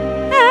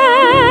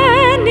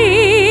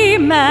 any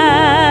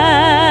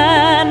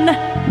man,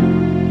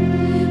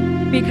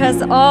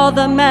 because all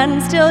the men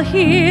still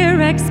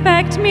here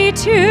expect me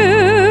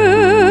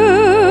to.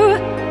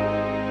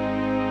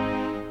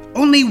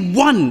 Only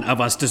one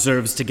of us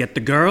deserves to get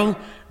the girl.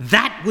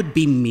 That would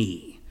be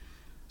me.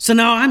 So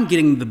now I'm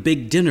getting the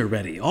big dinner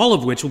ready, all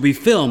of which will be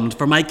filmed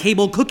for my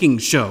cable cooking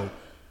show.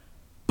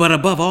 But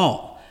above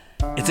all,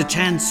 it's a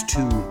chance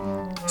to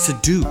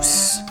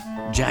seduce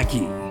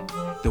Jackie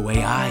the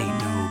way I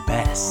know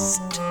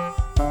best.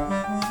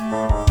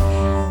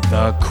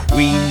 The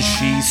queen,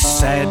 she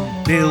said,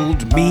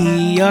 build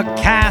me a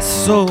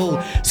castle,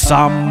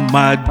 some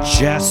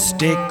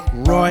majestic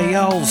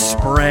royal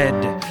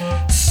spread.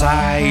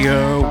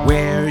 Sire,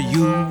 where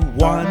you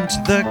want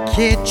the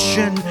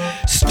kitchen,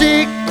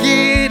 stick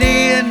it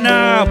in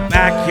a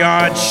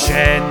backyard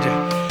shed.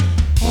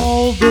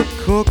 All the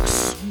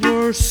cooks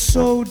were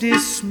so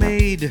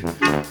dismayed,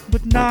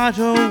 but not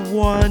a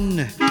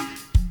one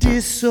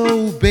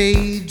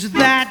disobeyed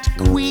that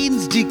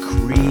queen's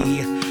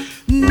decree.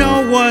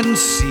 No one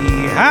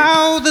see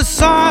how the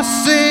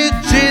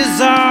sausages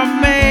are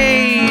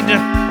made.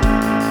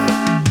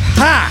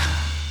 Ha!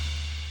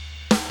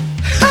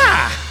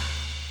 Ha!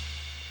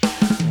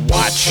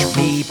 Watch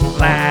me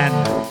plan,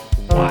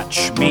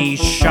 watch me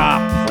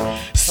shop,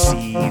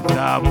 see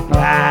the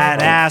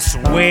badass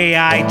way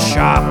I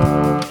chop.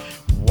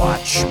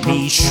 Watch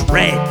me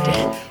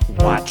shred,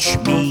 watch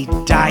me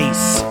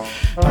dice.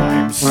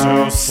 I'm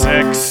so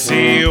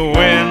sexy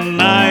when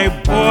I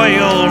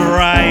boil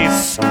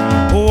rice.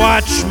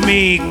 Watch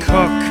me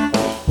cook,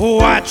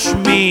 watch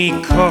me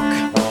cook.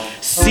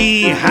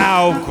 See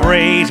how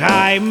great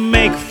I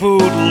make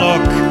food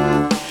look.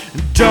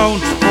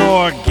 Don't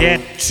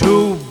forget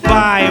to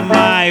buy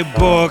my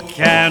book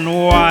and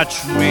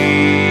watch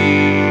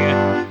me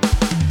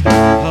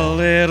a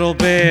little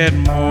bit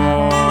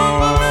more.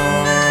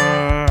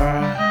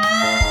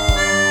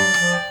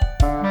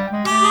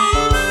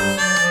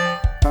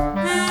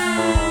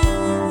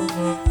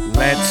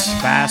 Let's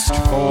fast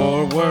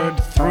forward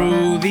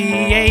through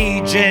the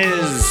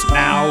ages.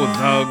 Now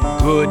the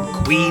good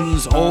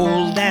queen's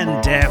old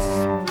and deaf,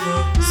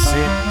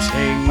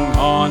 sitting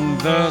on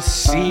the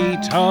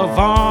seat of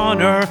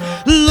honor.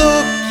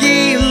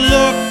 Looky,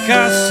 look,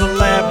 a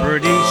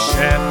celebrity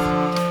chef.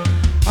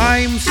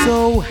 I'm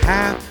so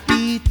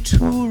happy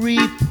to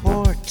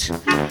report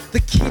the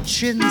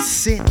kitchen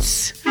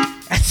sits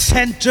at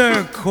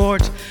center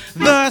court.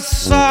 The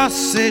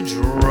sausage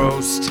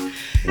roast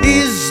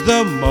is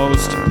the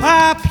most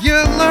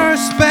popular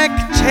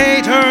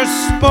spectator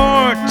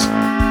sport.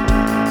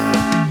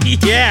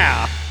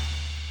 Yeah!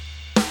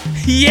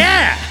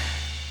 Yeah!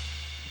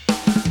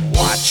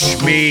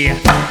 Watch me,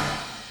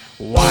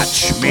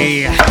 watch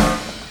me,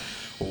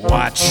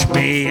 watch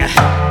me,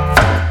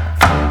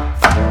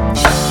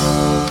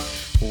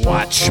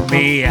 watch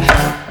me,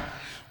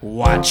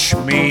 watch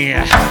me.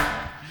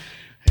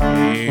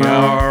 Hey,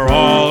 are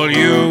all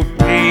you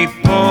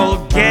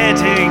people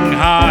getting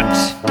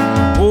hot?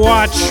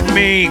 Watch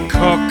me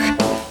cook,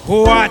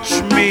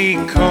 watch me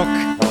cook.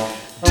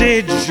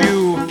 Did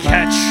you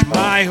catch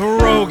my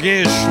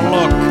roguish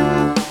look?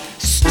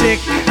 Stick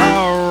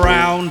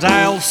around,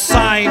 I'll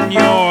sign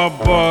your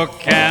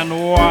book and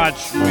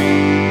watch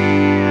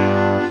me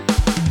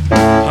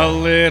a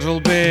little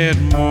bit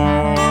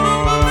more.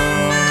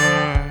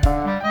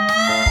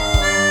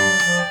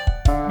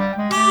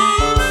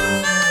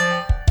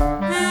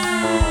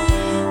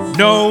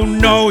 No,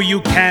 no,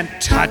 you can't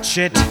touch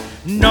it.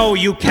 No,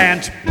 you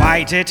can't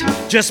bite it.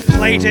 Just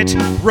plate it,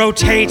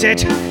 rotate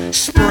it,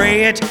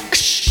 spray it.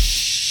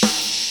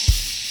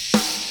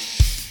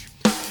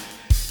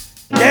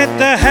 Get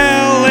the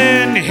hell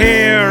in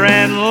here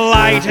and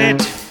light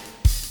it.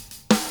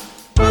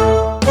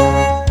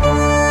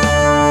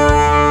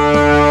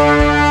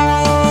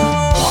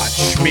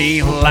 Watch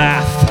me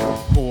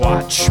laugh,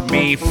 watch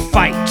me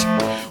fight.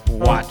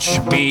 Watch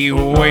me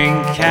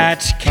wink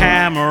at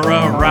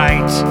camera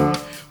right.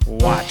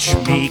 Watch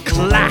me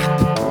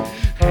clap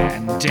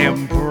and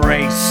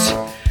embrace.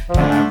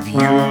 Have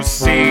you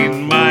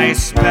seen my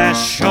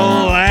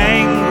special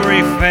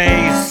angry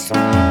face?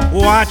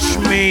 Watch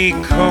me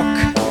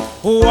cook,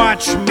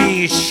 watch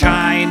me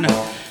shine.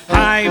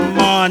 I'm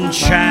on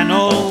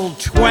channel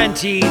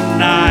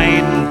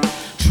 29.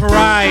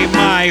 Try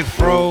my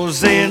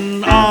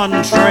frozen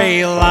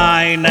entree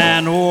line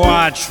and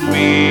watch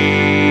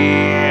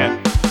me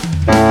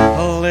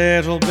a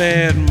little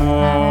bit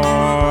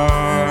more.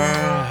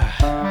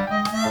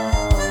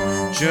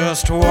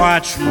 Just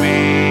watch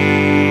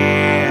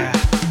me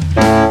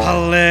a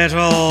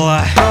little.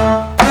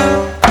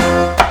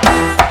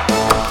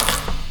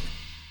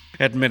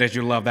 Admit it,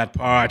 you love that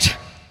part.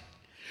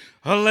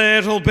 A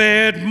little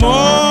bit more.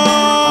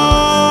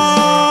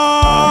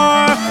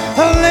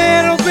 A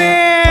little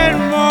bit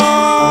more.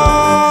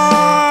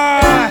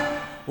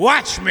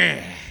 Watch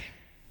me.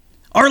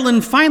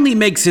 Arlen finally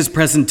makes his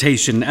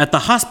presentation at the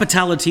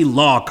Hospitality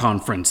Law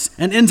Conference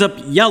and ends up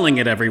yelling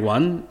at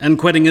everyone and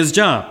quitting his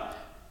job.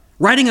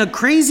 Riding a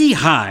crazy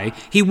high,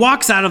 he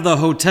walks out of the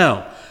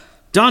hotel.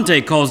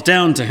 Dante calls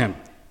down to him.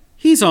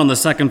 He's on the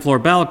second-floor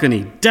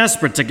balcony,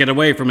 desperate to get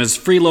away from his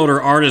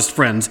freeloader artist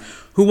friends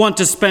who want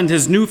to spend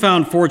his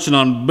newfound fortune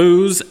on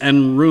booze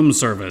and room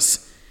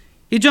service.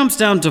 He jumps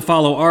down to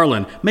follow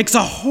Arlen, makes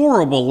a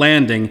horrible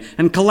landing,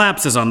 and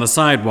collapses on the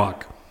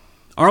sidewalk.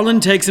 Arlen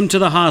takes him to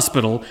the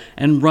hospital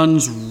and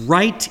runs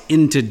right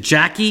into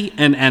Jackie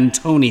and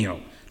Antonio.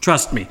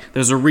 Trust me,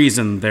 there's a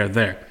reason they're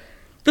there.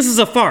 This is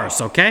a farce,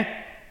 okay?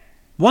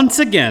 Once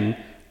again,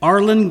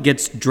 Arlen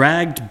gets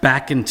dragged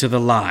back into the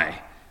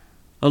lie.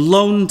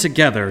 Alone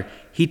together,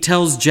 he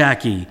tells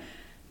Jackie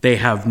they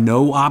have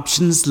no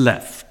options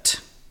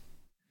left.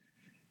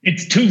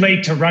 It's too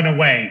late to run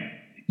away.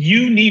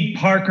 You need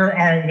Parker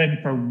Arlen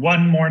for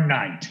one more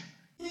night.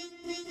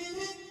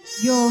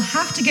 You'll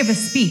have to give a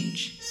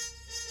speech.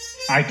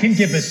 I can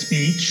give a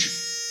speech.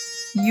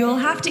 You'll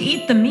have to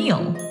eat the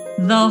meal.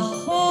 The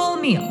whole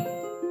meal.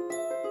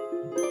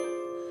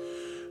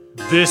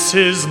 This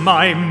is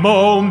my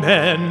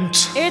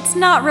moment. It's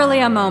not really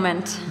a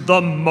moment.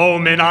 The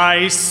moment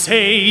I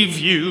save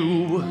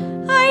you.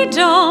 I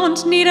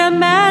don't need a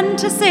man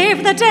to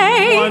save the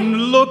day. One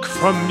look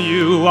from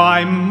you,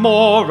 I'm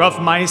more of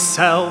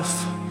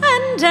myself.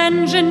 And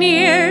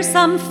engineer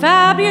some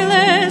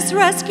fabulous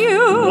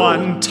rescue.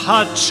 One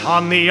touch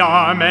on the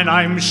arm and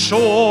I'm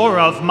sure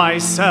of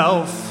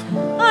myself.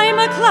 I'm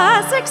a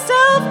classic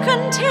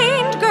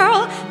self-contained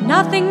girl.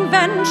 Nothing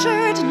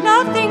ventured,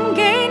 nothing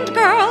gained,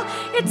 girl.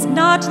 It's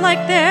not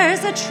like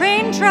there's a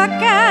train track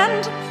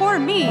and poor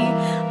me,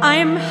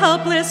 I'm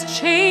helpless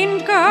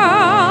chained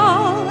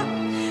girl.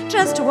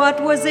 Just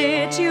what was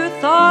it you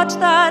thought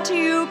that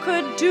you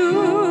could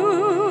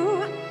do?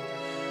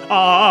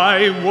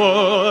 I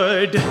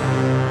would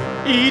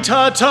eat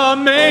a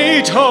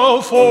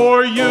tomato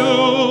for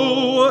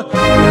you.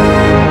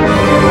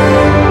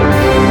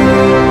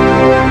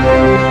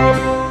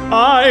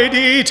 I'd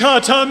eat a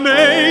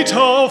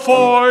tomato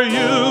for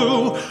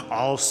you,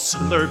 all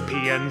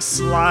slurpy and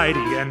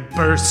slidey and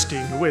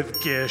bursting with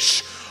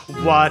gish.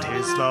 What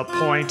is the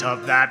point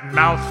of that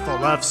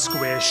mouthful of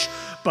squish?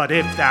 But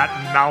if that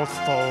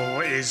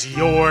mouthful is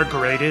your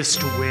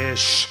greatest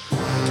wish,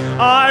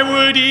 I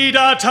would eat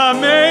a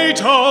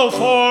tomato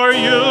for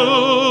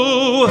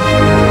you.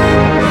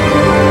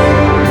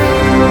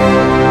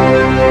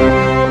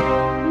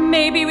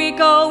 Maybe we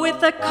go with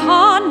the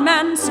con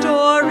man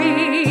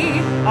story.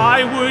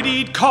 I would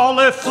eat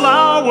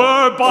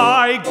cauliflower,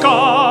 by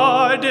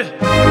God.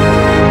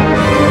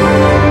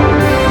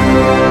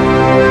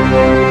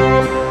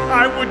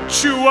 I would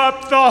chew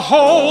up the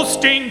whole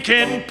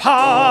stinking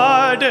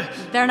pod.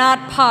 They're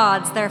not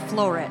pods, they're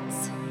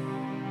florets.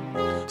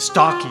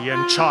 Stocky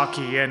and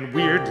chalky and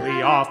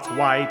weirdly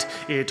off-white,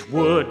 it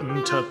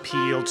wouldn't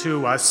appeal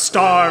to a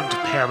starved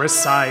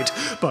parasite.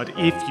 But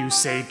if you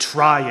say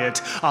try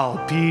it,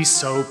 I'll be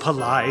so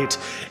polite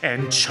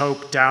and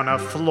choke down a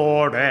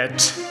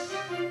floret.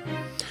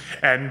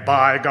 And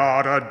by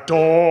God,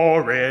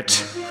 adore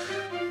it.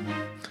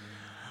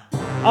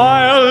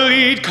 I'll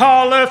eat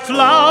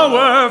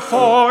cauliflower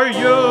for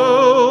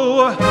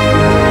you.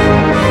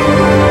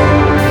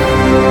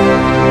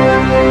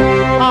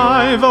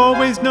 I've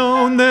always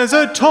known there's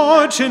a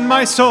torch in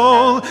my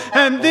soul,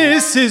 and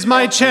this is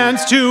my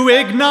chance to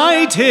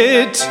ignite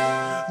it.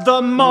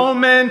 The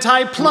moment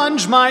I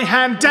plunge my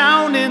hand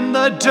down in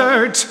the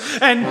dirt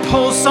and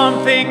pull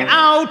something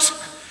out,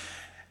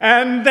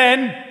 and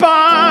then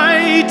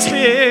bite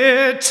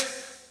it.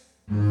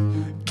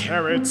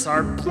 Carrots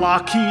are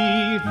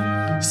blocky,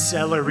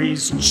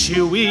 celery's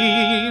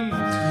chewy,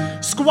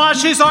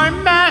 squashes are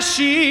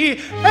mashy,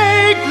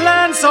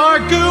 eggplants are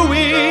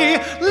gooey,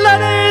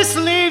 lettuce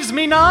leaves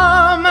me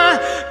numb,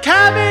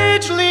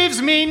 cabbage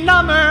leaves me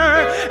number,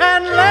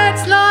 and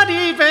let's not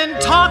even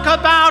talk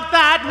about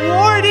that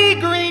warty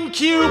green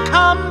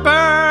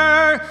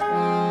cucumber.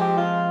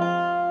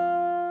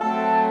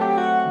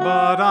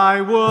 But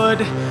I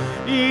would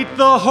eat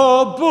the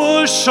whole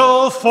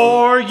bushel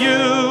for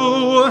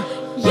you.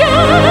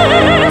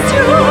 Yes,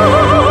 you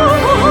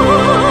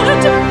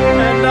would.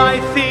 And I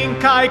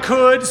think I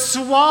could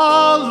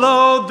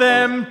swallow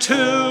them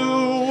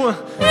too.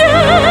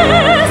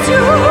 Yes, you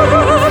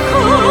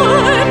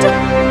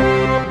could.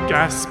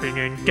 Gasping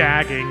and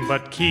gagging,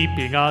 but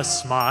keeping a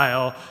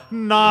smile,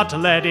 not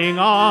letting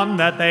on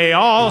that they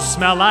all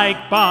smell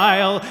like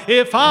bile.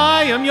 If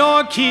I am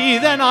your key,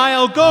 then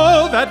I'll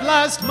go that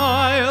last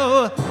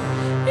mile.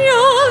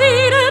 You'll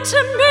eat a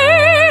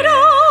tomato.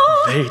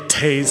 They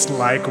taste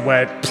like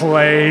wet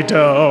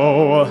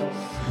Play-Doh.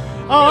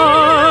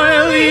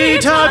 I'll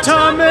eat a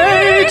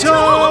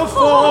tomato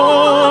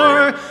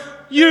for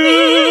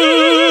you.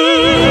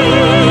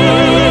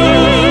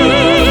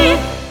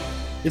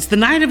 It's the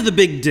night of the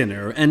big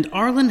dinner, and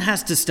Arlen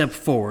has to step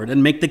forward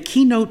and make the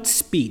keynote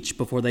speech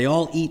before they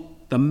all eat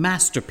the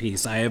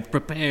masterpiece I have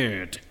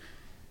prepared.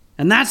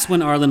 And that's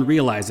when Arlen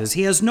realizes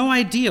he has no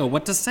idea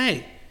what to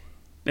say.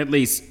 At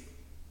least,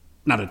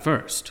 not at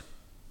first.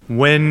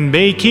 When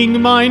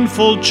making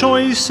mindful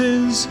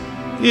choices,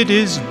 it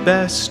is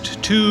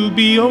best to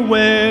be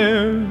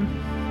aware.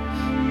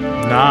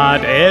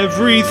 Not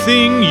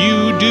everything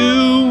you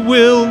do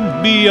will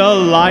be a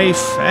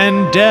life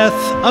and death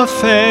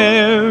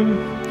affair.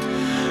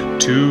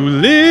 To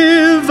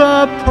live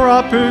a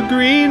proper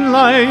green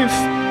life,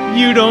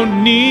 you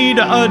don't need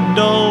a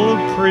dull,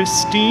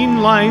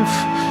 pristine life.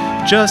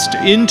 Just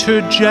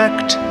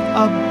interject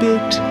a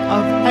bit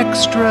of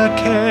extra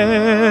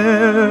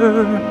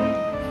care.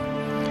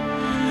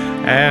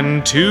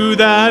 And to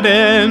that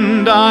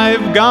end,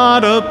 I've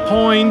got a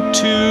point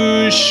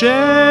to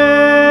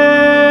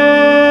share.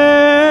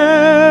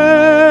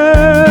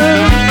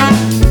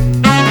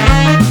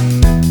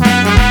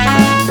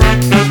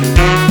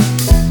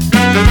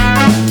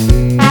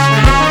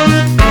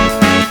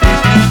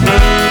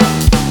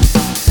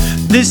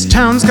 This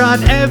town's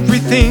got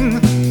everything.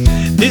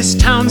 This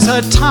town's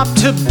a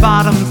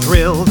top-to-bottom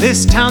thrill.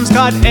 This town's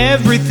got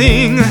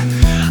everything.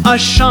 A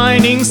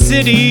shining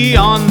city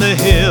on the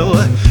hill.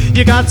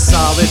 You got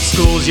solid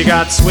schools, you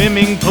got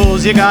swimming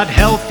pools, you got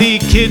healthy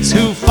kids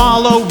who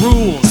follow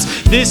rules.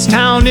 This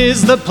town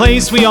is the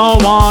place we all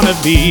wanna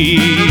be.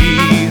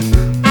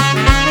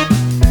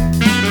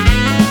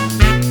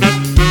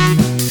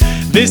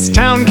 This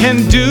town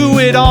can do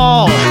it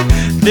all.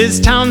 This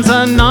town's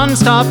a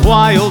non-stop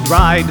wild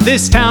ride.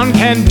 This town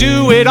can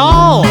do it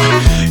all.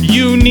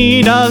 You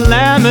need a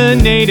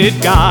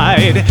laminated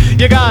guide.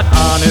 You got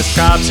honest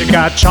cops, you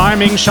got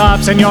charming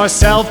shops, and your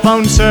cell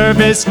phone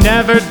service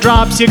never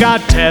drops. You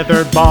got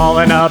tetherball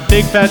and a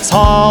big vets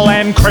hall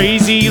and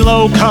crazy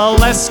low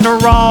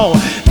cholesterol.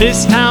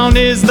 This town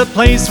is the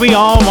place we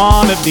all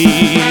wanna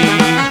be.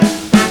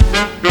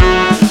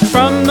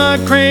 From the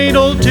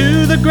cradle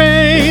to the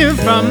grave,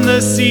 from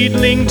the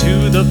seedling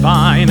to the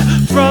vine,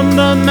 from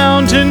the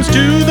mountains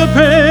to the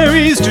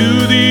prairies,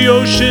 to the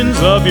oceans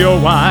of your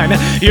wine.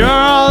 You're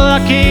all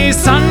lucky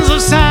sons of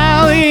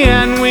Sally,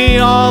 and we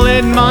all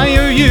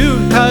admire you,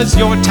 'cause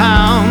your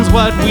town's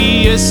what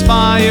we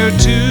aspire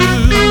to.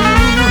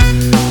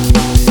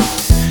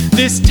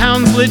 This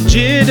town's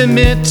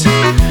legitimate.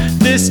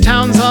 This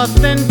town's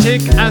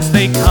authentic as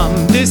they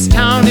come. This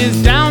town is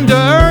down to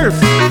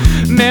earth.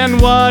 Man,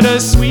 what a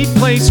sweet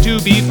place to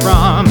be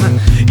from.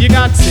 You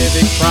got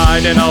civic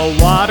pride and a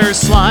water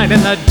slide,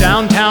 and the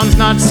downtown's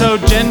not so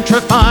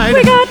gentrified.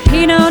 We got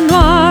Pinot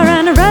Noir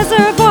and a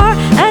reservoir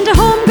and a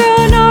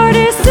homegrown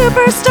artist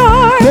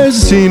superstar. There's a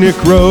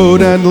scenic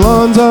road and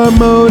lawns are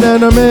mowed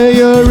and our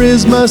mayor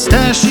is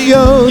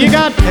mustachioed. You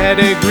got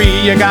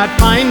pedigree, you got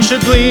fine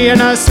Chablis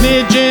and a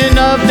smidgen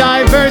of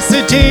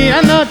diversity,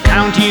 and the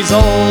county's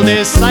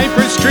oldest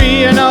cypress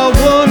tree and a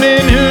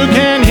woman who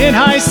can hit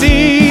high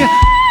C.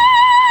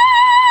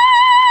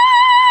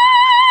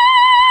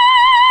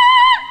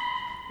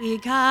 We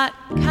got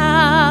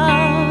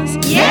cows.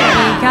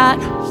 Yeah. We got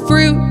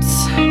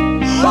fruits.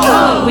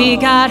 Whoa. We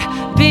got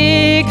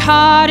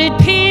big-hearted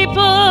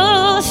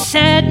people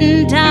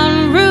setting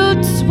down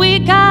roots. We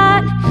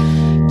got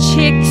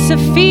chicks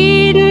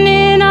a-feeding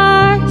in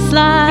our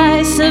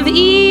slice of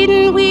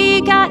Eden.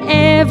 We got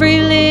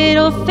every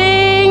little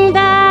thing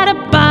that a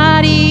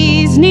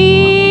body's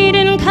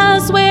needing,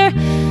 'cause we're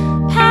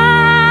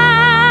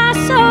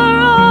Paso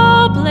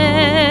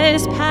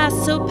Robles,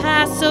 Paso,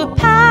 Paso,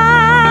 Paso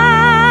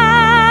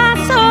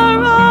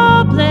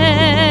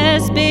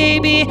Robles,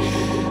 baby.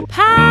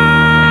 Paso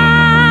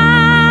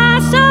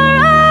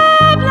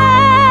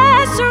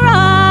Robles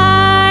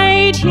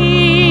right here.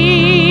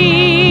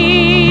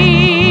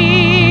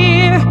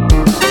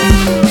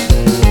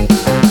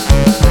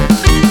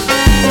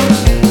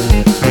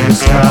 This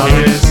town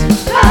is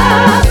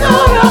Paso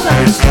Robles.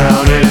 This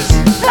town is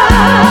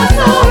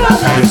Paso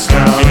Robles. This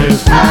town is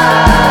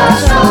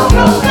Paso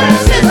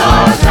Robles is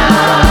our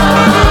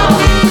town.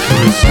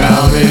 This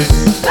town is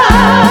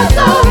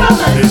Paso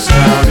Robles. This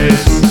town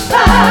is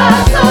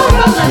Paso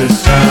Robles. This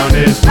town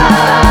is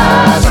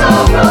Paso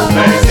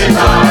Robles is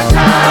our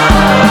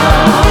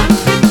town.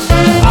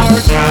 Our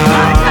town.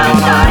 Our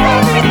town's got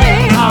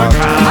everything. Our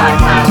town. Our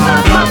town's a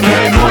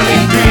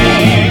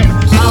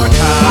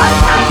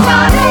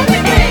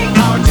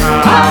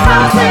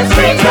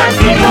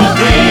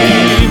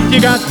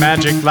You got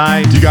magic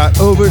light. You got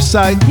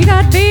oversight. You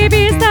got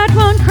babies that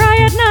won't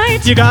cry at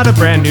night. You got a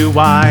brand new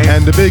wife.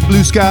 And a big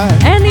blue sky.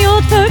 And the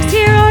old folks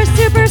here are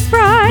super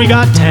spry. We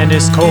got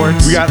tennis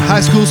courts. We got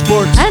high school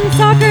sports. And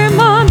soccer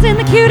moms in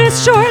the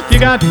cutest shorts. You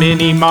got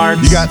mini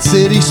marts. You got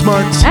city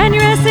smarts. And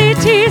your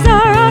SATs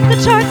are off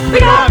the charts. We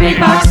got big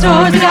box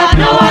stores, we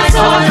got no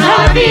eyesores, and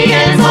happy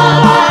ends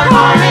all our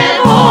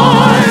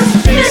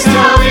carnivores. This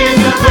town is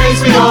the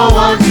place we all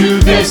want to.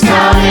 This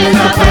town is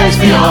the place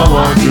we all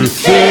want to.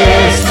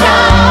 This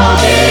town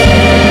is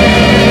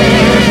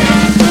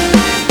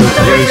the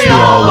place we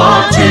all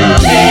want to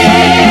be.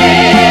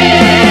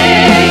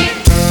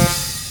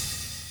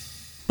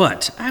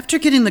 But after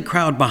getting the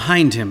crowd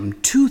behind him,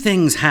 two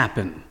things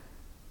happen.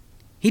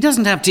 He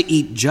doesn't have to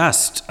eat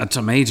just a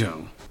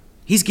tomato.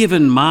 He's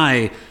given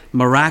my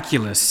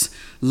miraculous,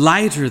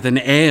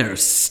 lighter-than-air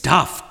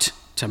stuffed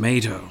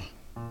tomato.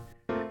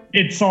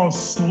 It's all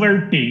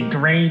slurpy,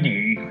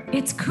 grainy.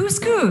 It's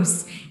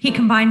couscous. He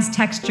combines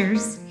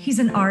textures. He's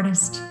an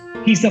artist.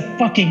 He's a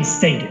fucking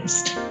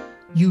sadist.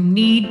 You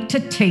need to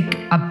take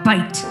a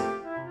bite.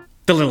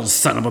 The little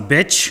son of a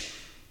bitch.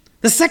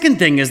 The second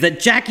thing is that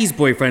Jackie's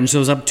boyfriend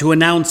shows up to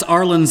announce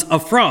Arlen's a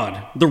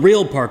fraud. The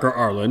real Parker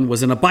Arlen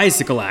was in a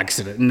bicycle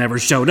accident and never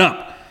showed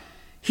up.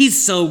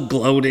 He's so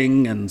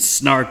gloating and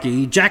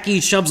snarky, Jackie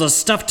shoves a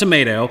stuffed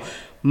tomato,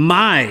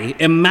 my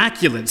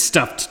immaculate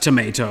stuffed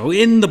tomato,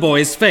 in the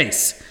boy's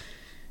face.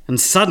 And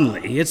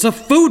suddenly, it's a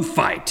food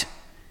fight.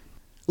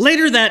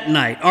 Later that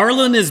night,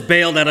 Arlen is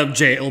bailed out of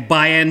jail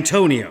by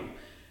Antonio.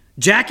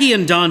 Jackie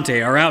and Dante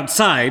are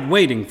outside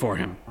waiting for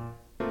him.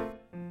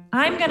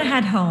 I'm gonna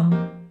head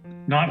home.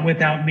 Not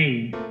without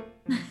me.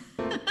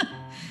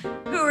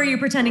 Who are you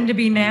pretending to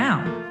be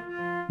now?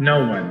 No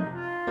one.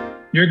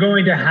 You're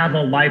going to have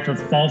a life of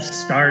false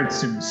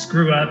starts and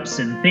screw-ups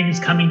and things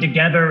coming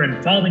together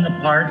and falling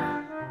apart,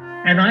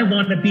 and I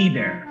want to be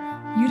there.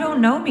 You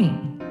don't know me.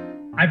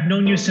 I've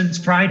known you since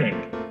Friday.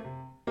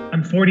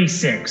 I'm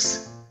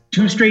 46.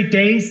 2 straight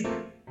days?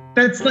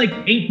 That's like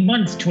 8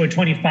 months to a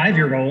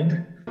 25-year-old.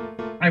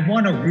 I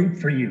want to root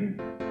for you.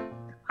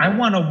 I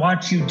want to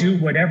watch you do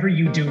whatever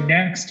you do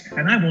next,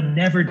 and I will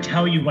never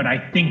tell you what I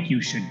think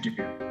you should do.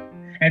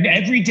 And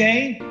every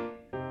day,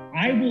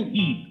 I will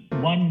eat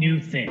one new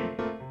thing,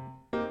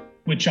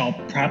 which I'll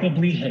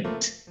probably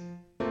hate,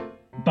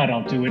 but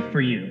I'll do it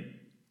for you.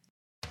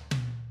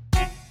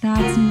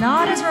 That's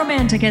not as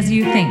romantic as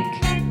you think.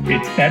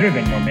 It's better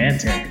than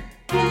romantic.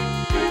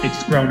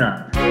 It's grown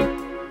up.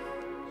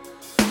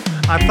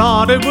 I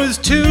thought it was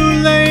too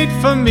late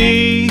for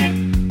me.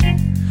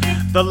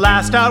 The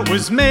last out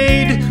was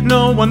made,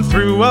 no one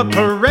threw a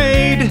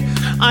parade.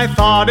 I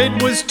thought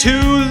it was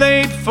too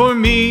late for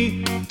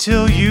me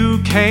till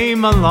you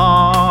came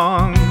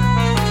along.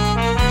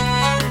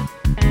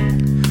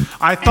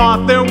 I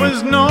thought there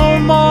was no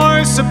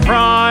more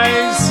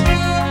surprise.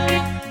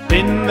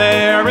 Been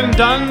there and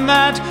done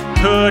that,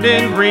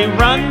 couldn't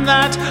rerun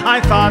that. I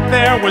thought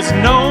there was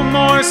no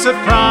more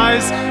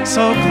surprise,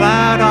 so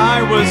glad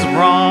I was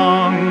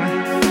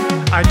wrong.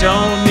 I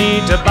don't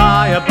need to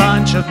buy a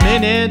bunch of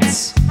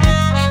minutes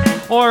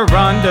or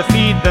run to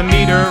feed the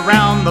meter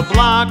round the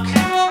block.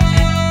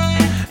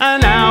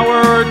 An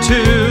hour or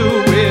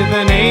two with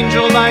an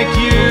angel like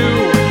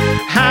you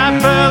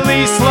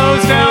happily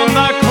slows down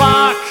the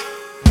clock.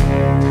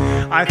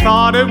 I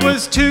thought it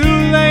was too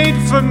late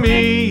for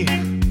me.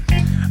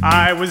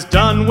 I was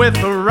done with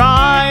the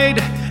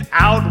ride,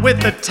 out with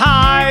the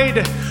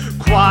tide.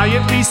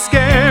 Quietly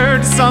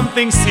scared,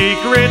 something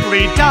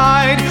secretly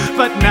died.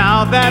 But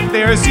now that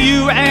there's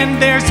you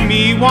and there's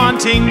me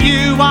wanting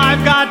you,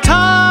 I've got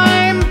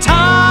time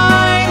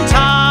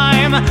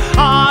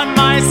on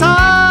my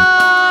side.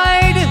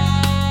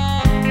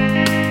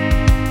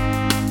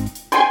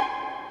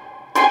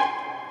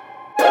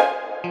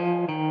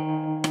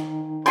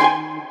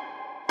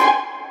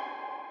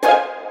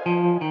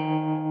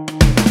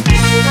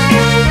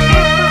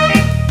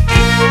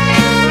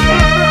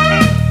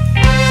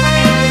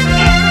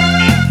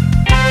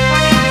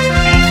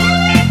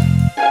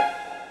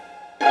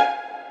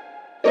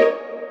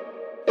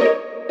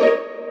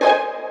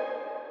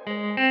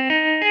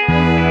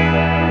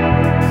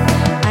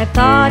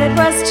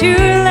 Too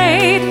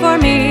late for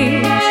me.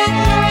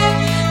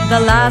 The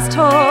last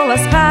hole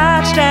was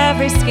patched,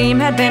 every scheme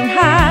had been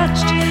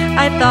hatched.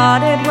 I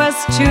thought it was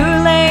too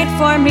late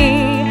for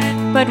me,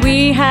 but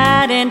we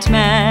hadn't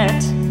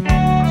met.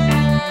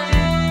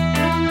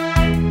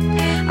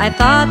 I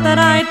thought that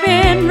I'd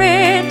been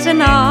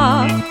written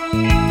off.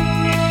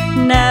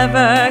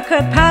 Never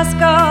could pass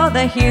go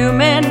the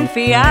human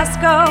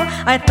fiasco.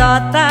 I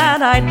thought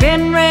that I'd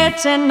been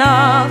written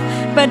off,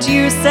 but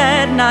you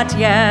said not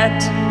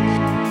yet.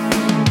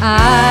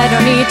 I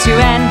don't need to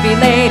envy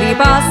lady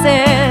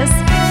bosses.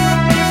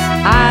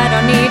 I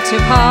don't need to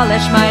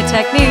polish my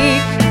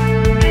technique.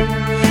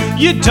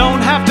 You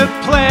don't have to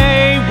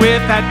play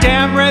with that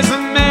damn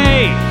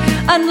resume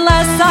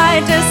unless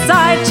I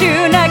decide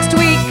to next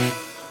week.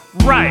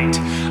 Right.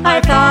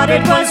 I thought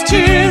it was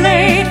too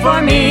late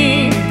for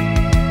me.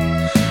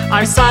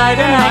 I sighed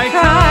and I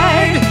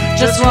cried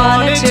just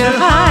wanted to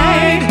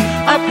hide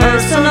a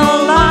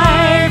personal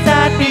life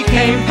that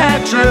became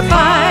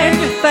petrified.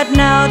 But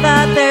now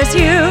that there's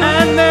you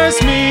and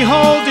there's me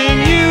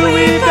holding you,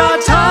 we've got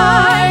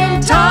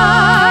time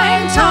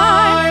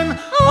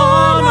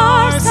on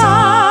our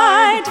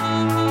side.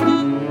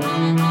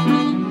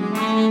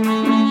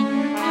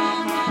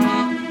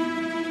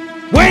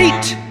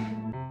 Wait!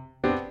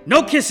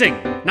 No kissing,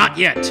 not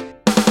yet.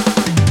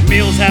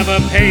 Meals have a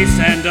pace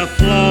and a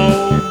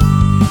flow.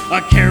 A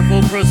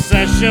careful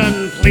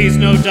procession, please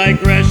no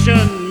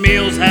digression.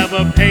 Meals have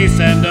a pace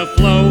and a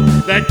flow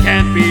that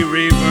can't be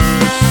reversed.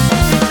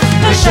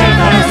 The chef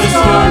has a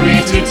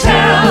story to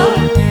tell.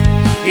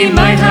 He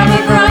might have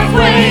a gruff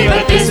way,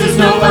 but this is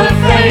no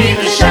buffet.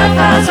 The chef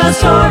has a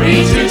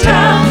story to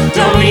tell.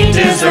 Don't eat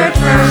dessert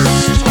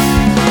first.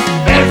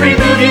 Every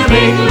move you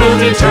make will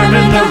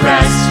determine the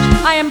rest.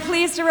 I am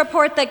pleased to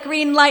report that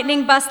Green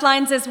Lightning Bus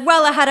Lines is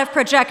well ahead of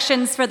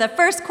projections for the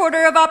first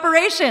quarter of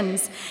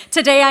operations.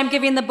 Today I'm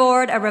giving the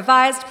board a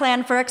revised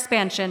plan for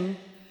expansion.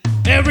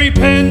 Every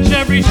pinch,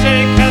 every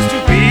shake has to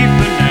be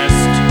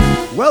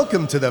finessed.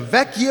 Welcome to the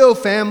Vecchio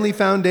Family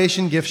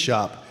Foundation gift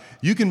shop.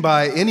 You can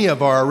buy any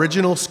of our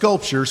original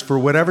sculptures for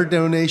whatever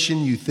donation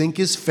you think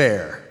is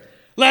fair.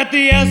 Let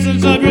the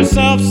essence of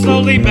yourself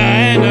slowly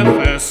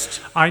manifest.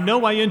 I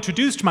know I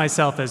introduced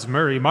myself as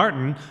Murray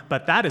Martin,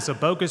 but that is a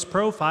bogus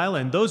profile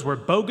and those were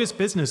bogus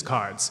business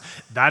cards.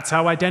 That's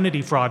how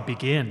identity fraud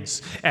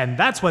begins. And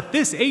that's what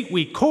this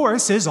 8-week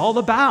course is all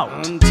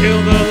about. Until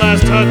the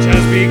last touch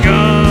has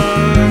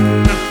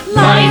begun.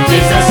 Life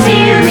is a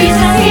series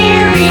of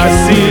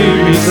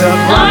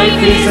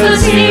Life is a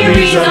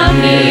series of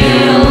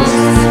meals.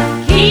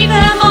 Keep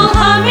them all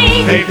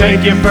humming. Hey,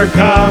 thank you for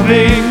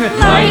coming.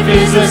 Life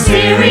is a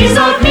series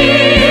of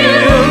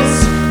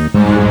meals.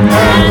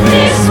 And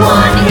this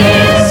one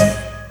is...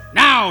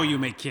 Now you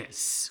may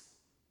kiss.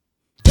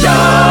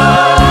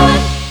 Done!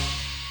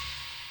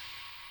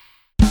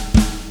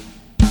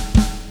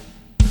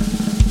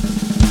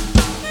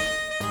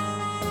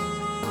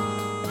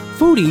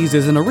 Foodies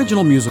is an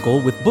original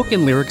musical with book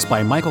and lyrics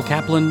by Michael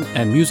Kaplan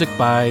and music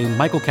by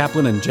Michael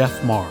Kaplan and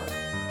Jeff Marr.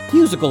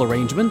 Musical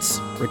arrangements,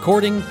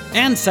 recording,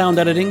 and sound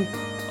editing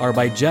are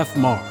by Jeff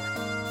Marr.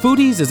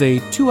 Foodies is a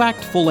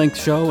 2-act full-length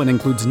show and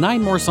includes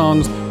 9 more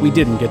songs we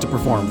didn't get to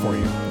perform for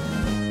you.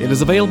 It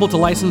is available to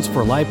license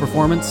for live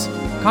performance.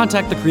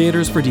 Contact the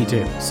creators for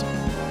details.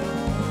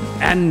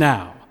 And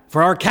now,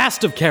 for our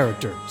cast of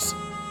characters.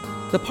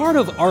 The part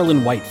of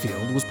Arlen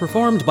Whitefield was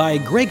performed by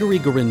Gregory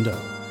Gorindo.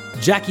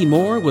 Jackie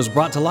Moore was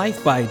brought to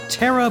life by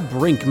Tara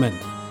Brinkman.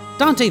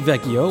 Dante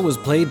Vecchio was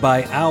played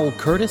by Al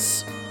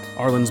Curtis.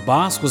 Arlen's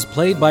boss was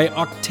played by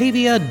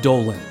Octavia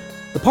Dolan.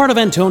 The part of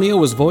Antonio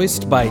was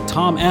voiced by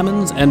Tom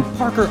Ammons, and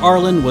Parker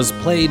Arlen was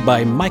played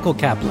by Michael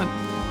Kaplan.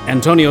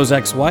 Antonio's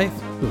ex-wife,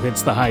 who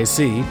hits the high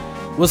C,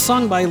 was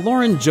sung by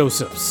Lauren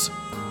Josephs.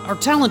 Our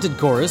talented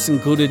chorus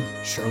included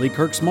Shirley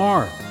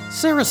Kirksmar,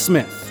 Sarah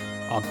Smith,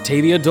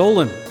 Octavia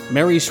Dolan,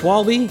 Mary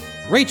Schwalbe,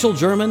 Rachel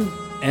German,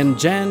 and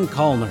Jan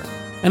Kallner.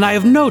 And I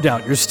have no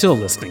doubt you're still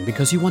listening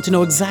because you want to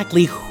know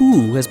exactly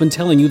who has been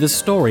telling you this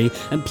story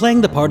and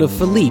playing the part of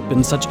Philippe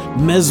in such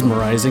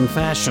mesmerizing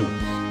fashion.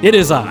 It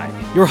is I,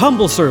 your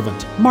humble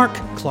servant, Mark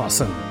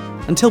Clausen.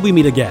 Until we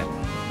meet again,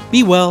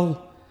 be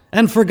well,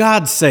 and for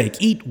God's sake,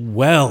 eat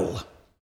well.